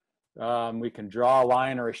 right? We can draw a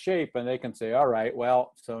line or a shape, and they can say, all right,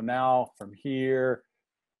 well, so now from here,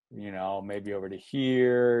 you know, maybe over to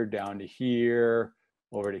here, down to here,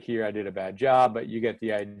 over to here. I did a bad job, but you get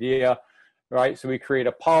the idea, right? So we create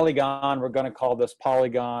a polygon. We're going to call this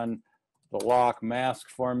polygon the Loch mask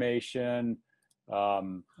formation.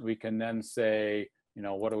 We can then say, you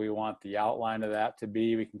know, what do we want the outline of that to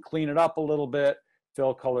be? We can clean it up a little bit,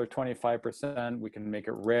 fill color 25%. We can make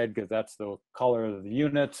it red because that's the color of the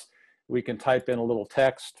units. We can type in a little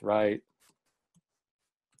text, right?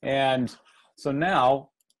 And so now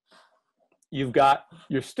you've got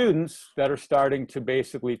your students that are starting to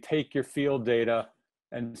basically take your field data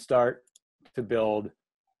and start to build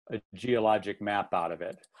a geologic map out of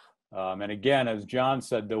it. And again, as John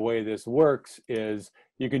said, the way this works is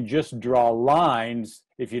you can just draw lines.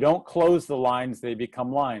 If you don't close the lines, they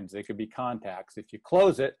become lines. They could be contacts. If you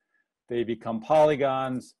close it, they become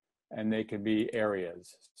polygons, and they can be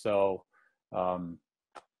areas. So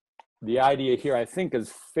the idea here, I think,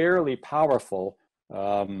 is fairly powerful.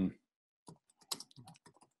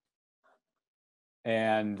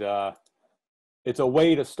 And it's a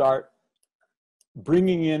way to start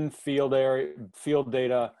bringing in field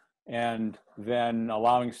data and then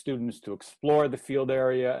allowing students to explore the field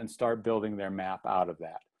area and start building their map out of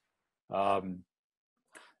that.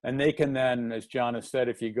 And they can then, as John has said,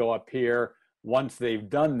 if you go up here, once they've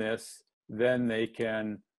done this, then they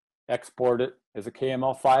can export it as a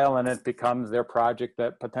KML file, and it becomes their project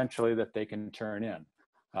that potentially that they can turn in.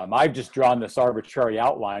 I've just drawn this arbitrary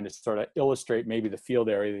outline to sort of illustrate maybe the field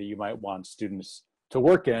area that you might want students to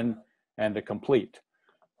work in and to complete.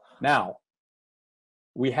 Now,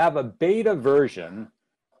 we have a beta version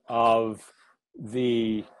of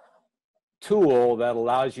the tool that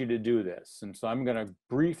allows you to do this. And so I'm going to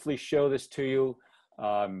briefly show this to you.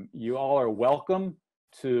 You all are welcome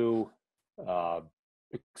to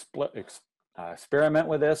experiment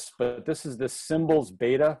with this, but this is the symbols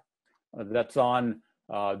beta that's on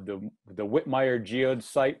the Whitmeyer Geode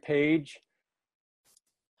site page.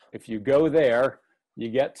 If you go there, you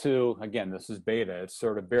get to, again, this is beta, it's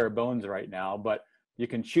sort of bare bones right now, but you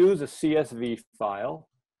can choose a CSV file.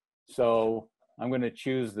 So I'm going to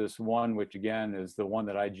choose this one, which again is the one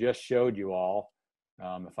that I just showed you all.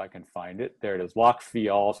 If I can find it, there it is,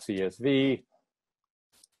 lockfee all CSV.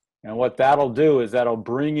 And what that'll do is that'll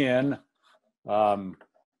bring in,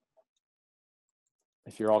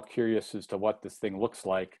 if you're all curious as to what this thing looks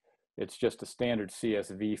like, it's just a standard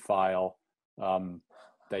CSV file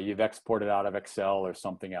that you've exported out of Excel or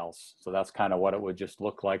something else. So that's kind of what it would just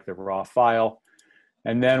look like, the raw file.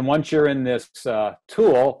 And then once you're in this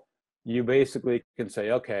tool, you basically can say,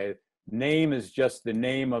 okay, name is just the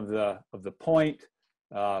name of the point,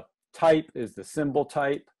 type is the symbol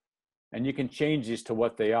type, and you can change these to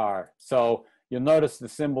what they are. So you'll notice the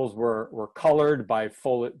symbols were colored by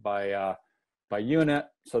unit,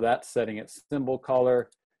 so that's setting it symbol color.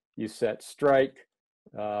 You set strike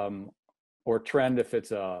or trend if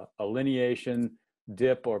it's a lineation,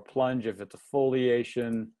 dip or plunge if it's a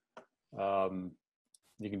foliation.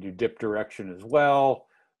 You can do dip direction as well.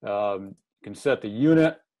 You can set the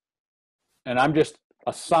unit, and I'm just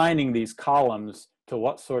assigning these columns to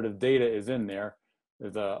what sort of data is in there.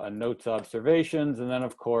 There's a notes observations, and then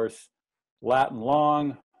of course lat and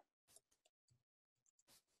long.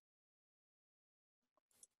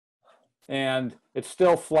 And it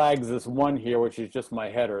still flags this one here, which is just my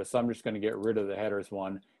header. So I'm just going to get rid of the headers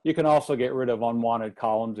one. You can also get rid of unwanted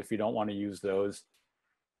columns if you don't want to use those.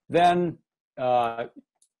 Then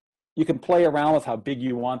you can play around with how big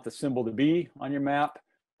you want the symbol to be on your map,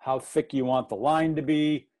 how thick you want the line to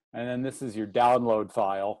be, and then this is your download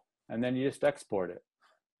file, and then you just export it.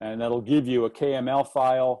 And that'll give you a KML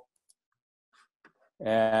file.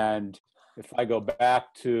 And if I go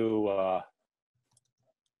back to,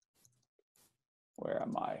 where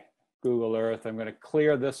am I? Google Earth, I'm going to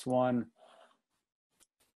clear this one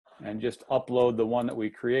and just upload the one that we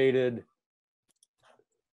created.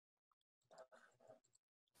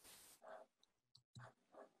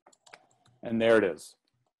 And there it is.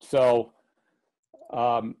 So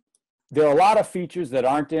there are a lot of features that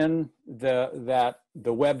aren't in the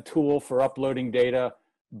web tool for uploading data,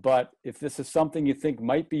 but if this is something you think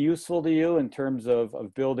might be useful to you in terms of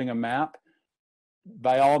building a map,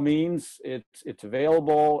 by all means, it's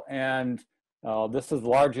available. And this is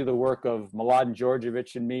largely the work of Mladen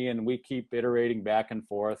Georgievich and me, and we keep iterating back and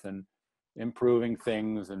forth and improving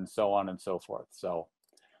things and so on and so forth. So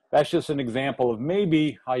that's just an example of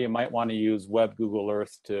maybe how you might want to use Web Google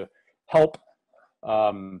Earth to help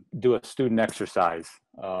do a student exercise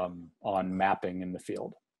on mapping in the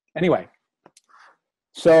field. Anyway,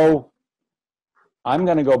 so I'm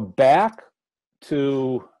going to go back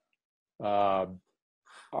to our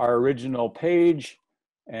original page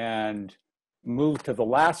and move to the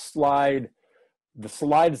last slide. The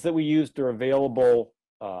slides that we used are available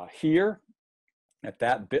here at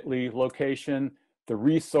that bit.ly location. The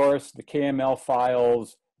resource, the KML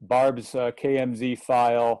files, Barb's KMZ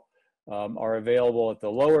file are available at the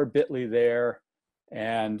lower bit.ly there.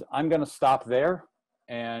 And I'm going to stop there.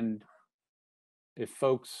 And if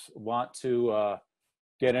folks want to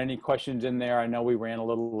get any questions in there, I know we ran a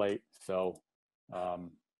little late. So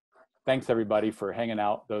thanks everybody for hanging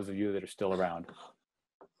out, those of you that are still around.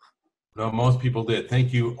 No, most people did.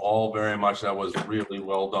 Thank you all very much. That was really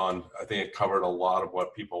well done. I think it covered a lot of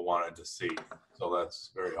what people wanted to see. So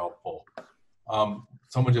that's very helpful.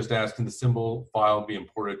 Someone just asked, can the symbol file be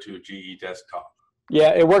imported to a GE desktop?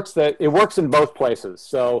 Yeah, it works in both places.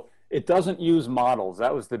 So it doesn't use models.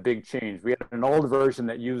 That was the big change. We had an old version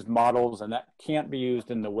that used models, and that can't be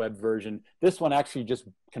used in the web version. This one actually just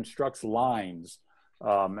constructs lines.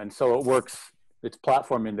 And so it works, it's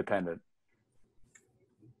platform independent.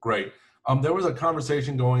 Great. There was a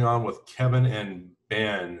conversation going on with Kevin and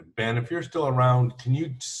Ben. Ben, if you're still around, can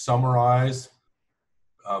you summarize,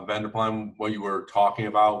 Vanderplan, what you were talking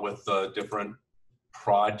about with the different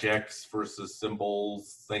projects versus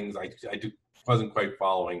symbols, things I wasn't quite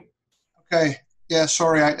following. Okay. Yeah,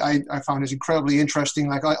 sorry, I found this incredibly interesting.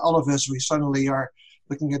 Like all of us, we suddenly are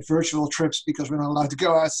looking at virtual trips because we're not allowed to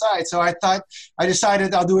go outside. So I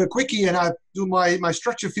decided I'll do a quickie and I do my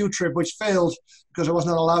structure field trip, which failed because I was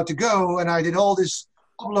not allowed to go. And I did all this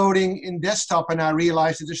uploading in desktop, and I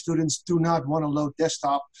realized that the students do not want to load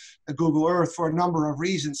desktop at Google Earth for a number of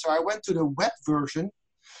reasons. So I went to the web version,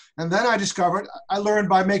 and then I discovered, I learned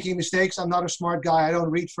by making mistakes. I'm not a smart guy. I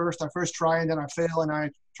don't read first. I first try and then I fail and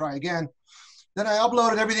I try again. Then I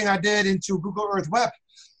uploaded everything I did into Google Earth Web.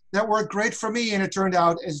 That worked great for me, and it turned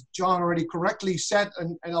out, as John already correctly said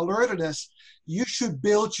and alerted us, you should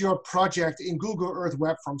build your project in Google Earth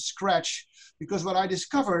Web from scratch, because what I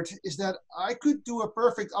discovered is that I could do a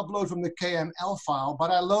perfect upload from the KML file,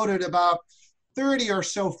 but I loaded about 30 or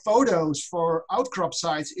so photos for outcrop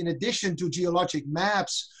sites in addition to geologic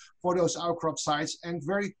maps for those outcrop sites, and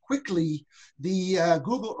very quickly the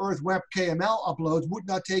Google Earth Web KML upload would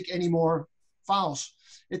not take any more files.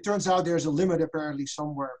 It turns out there's a limit apparently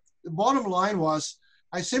somewhere. The bottom line was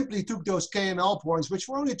I simply took those KML points, which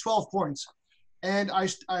were only 12 points, and I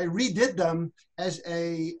redid them as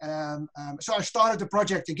a, so I started the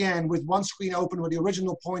project again with one screen open where the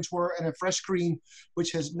original points were and a fresh screen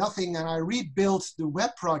which has nothing, and I rebuilt the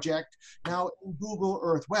web project now in Google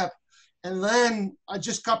Earth Web. And then I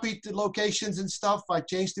just copied the locations and stuff. I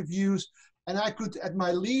changed the views, and I could, at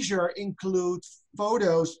my leisure, include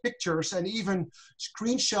photos, pictures, and even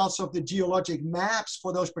screenshots of the geologic maps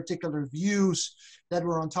for those particular views that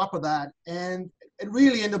were on top of that. And it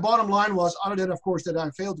really, and the bottom line was, other than, of course, that I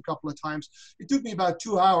failed a couple of times, it took me about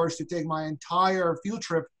 2 hours to take my entire field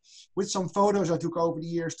trip with some photos I took over the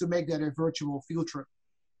years to make that a virtual field trip.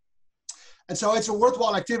 And so it's a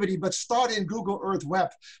worthwhile activity, but start in Google Earth Web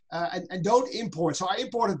and don't import. So I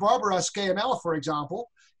imported Barbara's KML, for example,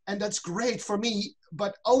 and that's great for me,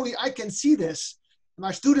 but only I can see this.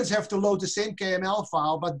 My students have to load the same KML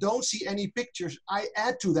file, but don't see any pictures. I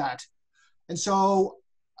add to that. And so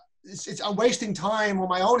I'm wasting time on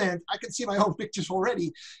my own end. I can see my own pictures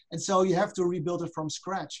already. And so you have to rebuild it from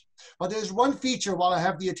scratch. But there's one feature, while I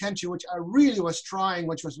have the attention, which I really was trying,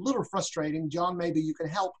 which was a little frustrating. John, maybe you can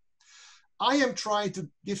help. I am trying to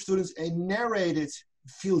give students a narrated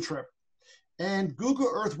field trip. And Google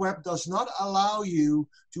Earth Web does not allow you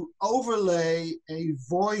to overlay a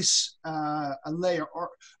voice a layer, or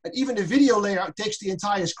even a video layer takes the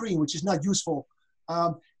entire screen, which is not useful.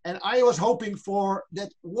 And I was hoping for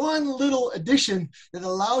that one little addition that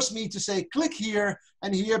allows me to say, click here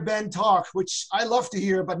and hear Ben talk, which I love to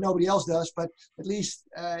hear, but nobody else does. But at least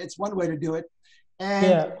it's one way to do it. And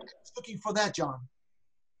yeah. I was looking for that, John.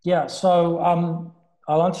 Yeah, so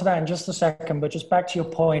I'll answer that in just a second, but just back to your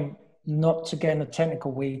point, not to get in the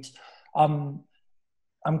technical weeds.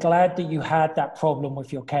 I'm glad that you had that problem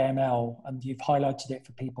with your KML and you've highlighted it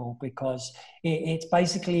for people, because it's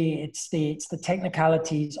basically, it's the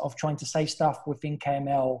technicalities of trying to save stuff within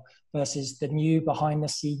KML versus the new behind the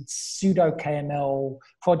scenes pseudo KML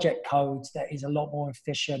project codes that is a lot more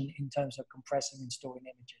efficient in terms of compressing and storing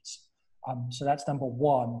images. So that's number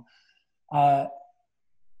one.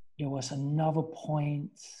 There was another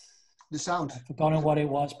point. The sound. I've forgotten what it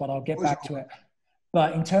was, but I'll get back to it.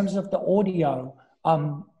 But in terms of the audio,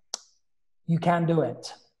 you can do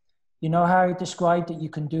it. You know how I described that you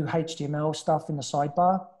can do HTML stuff in the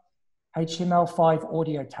sidebar? HTML5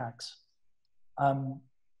 audio tags.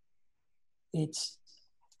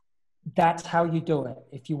 That's how you do it.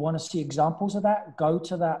 If you want to see examples of that, go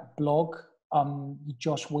to that blog,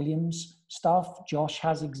 Josh Williams stuff. Josh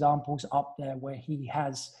has examples up there where he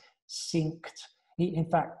has synced. In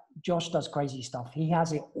fact, Josh does crazy stuff. He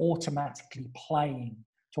has it automatically playing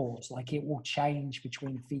towards, like it will change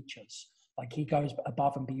between features. Like he goes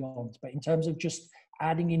above and beyond. But in terms of just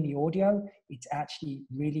adding in the audio, it's actually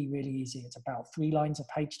really, really easy. It's about 3 lines of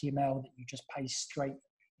HTML that you just paste straight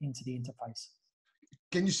into the interface.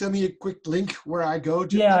 Can you send me a quick link where I go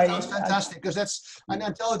to? Yeah, That sounds fantastic, because that's, and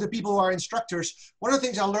I tell the people who are instructors, one of the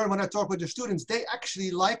things I learn when I talk with the students, they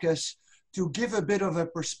actually like us to give a bit of a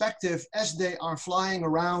perspective as they are flying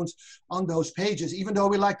around on those pages. Even though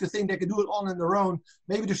we like to think they can do it all on their own,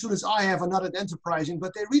 maybe the students I have are not as enterprising,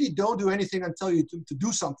 but they really don't do anything and tell you to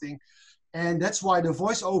do something. And that's why the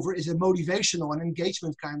voiceover is a motivational and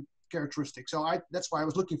engagement kind of characteristic. So that's why I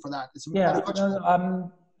was looking for that. It's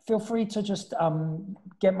feel free to just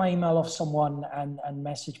get my email off someone and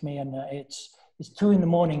message me. And it's 2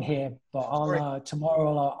 a.m. here, but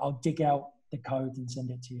tomorrow I'll dig out the code and send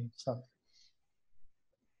it to you. So.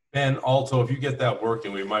 And also, if you get that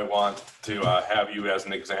working, we might want to have you as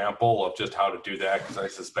an example of just how to do that, because I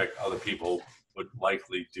suspect other people would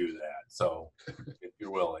likely do that. So if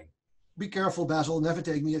you're willing. Be careful, Basil. Never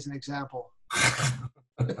take me as an example.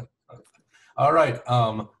 All right.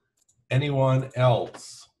 Anyone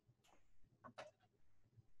else?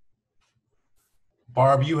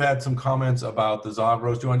 Barb, you had some comments about the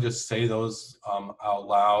Zagros. Do you want to just say those out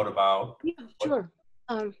loud about? Yeah, sure.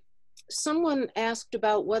 Someone asked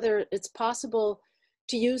about whether it's possible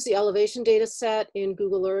to use the elevation data set in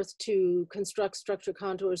Google Earth to construct structure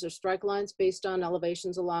contours or strike lines based on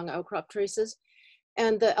elevations along outcrop traces.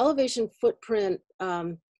 And the elevation footprint,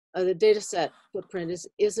 the data set footprint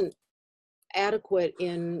isn't adequate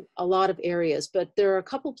in a lot of areas, but there are a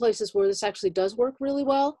couple places where this actually does work really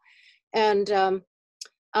well. And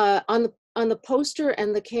on the poster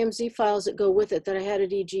and the KMZ files that go with it that I had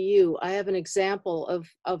at EGU, I have an example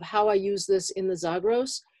of how I use this in the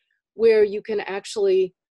Zagros, where you can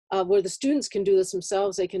actually, where the students can do this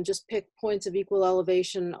themselves. They can just pick points of equal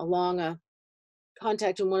elevation along a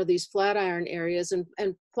contact in one of these flat iron areas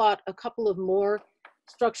and plot a couple of more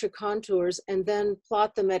structure contours and then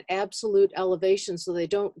plot them at absolute elevation so they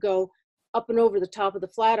don't go up and over the top of the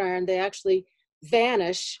flat iron. They actually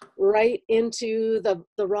vanish right into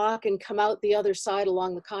the rock and come out the other side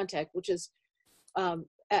along the contact, which is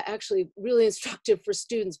actually really instructive for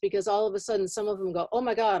students, because all of a sudden some of them go, oh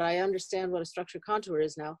my God, I understand what a structure contour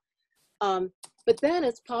is now. But then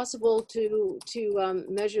it's possible to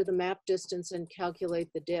measure the map distance and calculate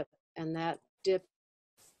the dip, and that dip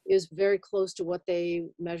is very close to what they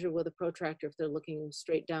measure with a protractor if they're looking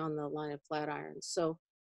straight down the line of flat irons. So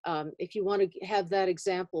if you want to have that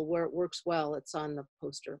example where it works well, it's on the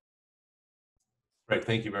poster. Great,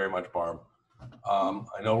 thank you very much, Barb. I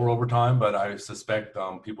know we're over time, but I suspect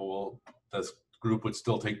this group would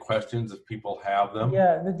still take questions if people have them.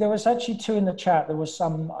 Yeah, there was actually 2 in the chat. There was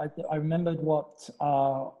some, I remembered what,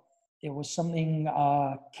 it was something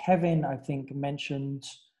Kevin, I think, mentioned.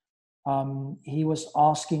 He was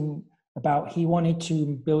asking about, he wanted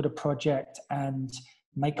to build a project and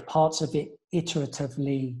make parts of it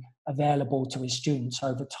iteratively available to his students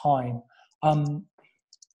over time.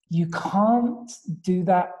 You can't do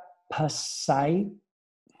that per se.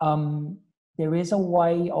 There is a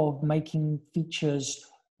way of making features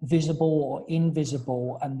visible or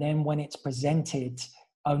invisible, and then when it's presented,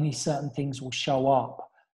 only certain things will show up.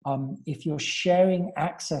 If you're sharing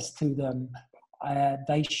access to them,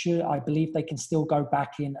 they should, I believe they can still go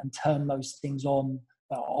back in and turn those things on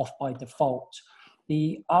that are off by default.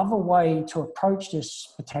 The other way to approach this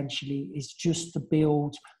potentially is just to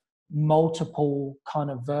build multiple kind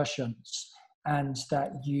of versions, and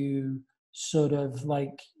that you sort of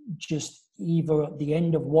like just either at the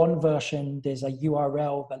end of one version, there's a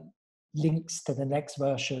URL that links to the next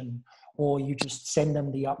version, or you just send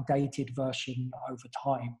them the updated version over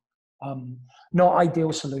time. Not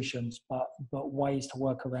ideal solutions, but ways to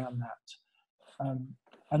work around that.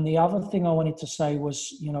 And the other thing I wanted to say was,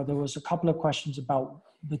 you know, there was a couple of questions about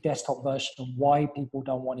the desktop version and why people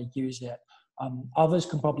don't want to use it. Others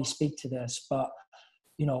can probably speak to this, but,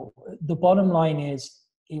 you know, the bottom line is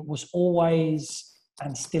it was always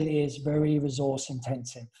and still is very resource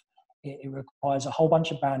intensive. It requires a whole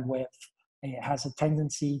bunch of bandwidth. It has a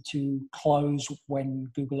tendency to close when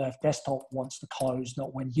Google Earth Desktop wants to close,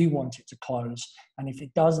 not when you want it to close. And if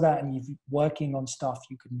it does that and you're working on stuff,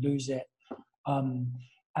 you can lose it.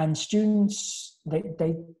 And students,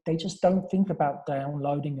 they just don't think about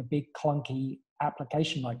downloading a big clunky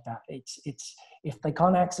application like that. It's if they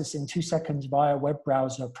can't access in 2 seconds via a web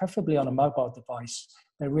browser, preferably on a mobile device,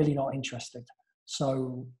 they're really not interested.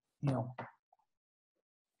 So, you know,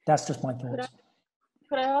 that's just my thoughts.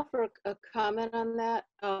 Could I offer a comment on that?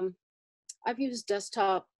 I've used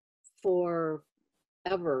desktop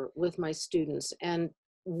forever with my students, and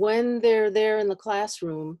when they're there in the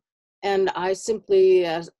classroom and I simply,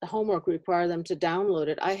 as homework, require them to download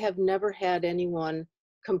it, I have never had anyone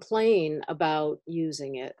complain about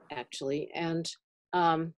using it, actually. And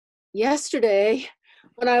yesterday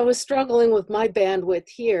When I was struggling with my bandwidth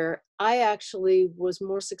here, I actually was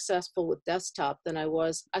more successful with desktop than I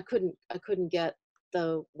was. I couldn't get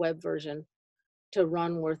the web version to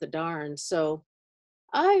run worth a darn. So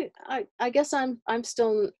I guess I'm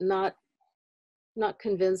still not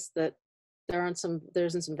convinced that there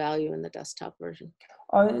isn't some value in the desktop version.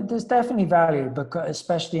 There's definitely value, because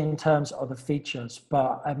especially in terms of the features.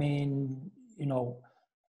 But I mean, you know,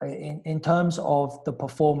 in terms of the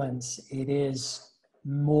performance, it is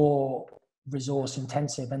more resource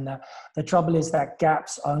intensive, and the trouble is that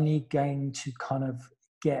gap's only going to kind of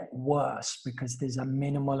get worse because there's a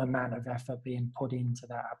minimal amount of effort being put into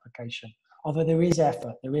that application. Although there is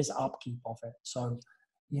effort, there is upkeep of it. So,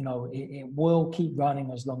 you know, it will keep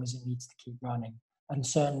running as long as it needs to keep running. And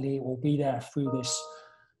certainly it will be there through this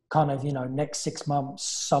kind of, you know, next 6 months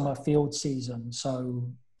summer field season.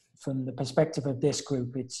 So from the perspective of this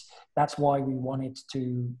group, that's why we wanted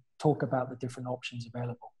to talk about the different options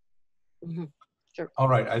available. Mm-hmm. Sure. All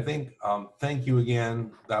right, I think, thank you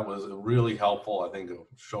again. That was really helpful. I think it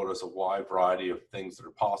showed us a wide variety of things that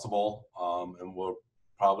are possible, and we'll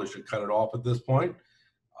probably should cut it off at this point.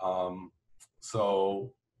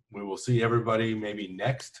 So we will see everybody maybe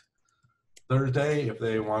next Thursday if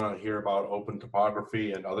they want to hear about open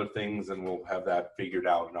topography and other things, and we'll have that figured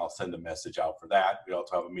out, and I'll send a message out for that. We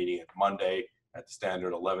also have a meeting at Monday at the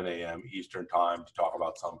standard 11 a.m. Eastern time to talk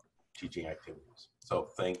about some teaching activities. So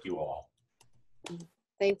thank you all.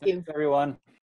 Thank you. Thanks, everyone.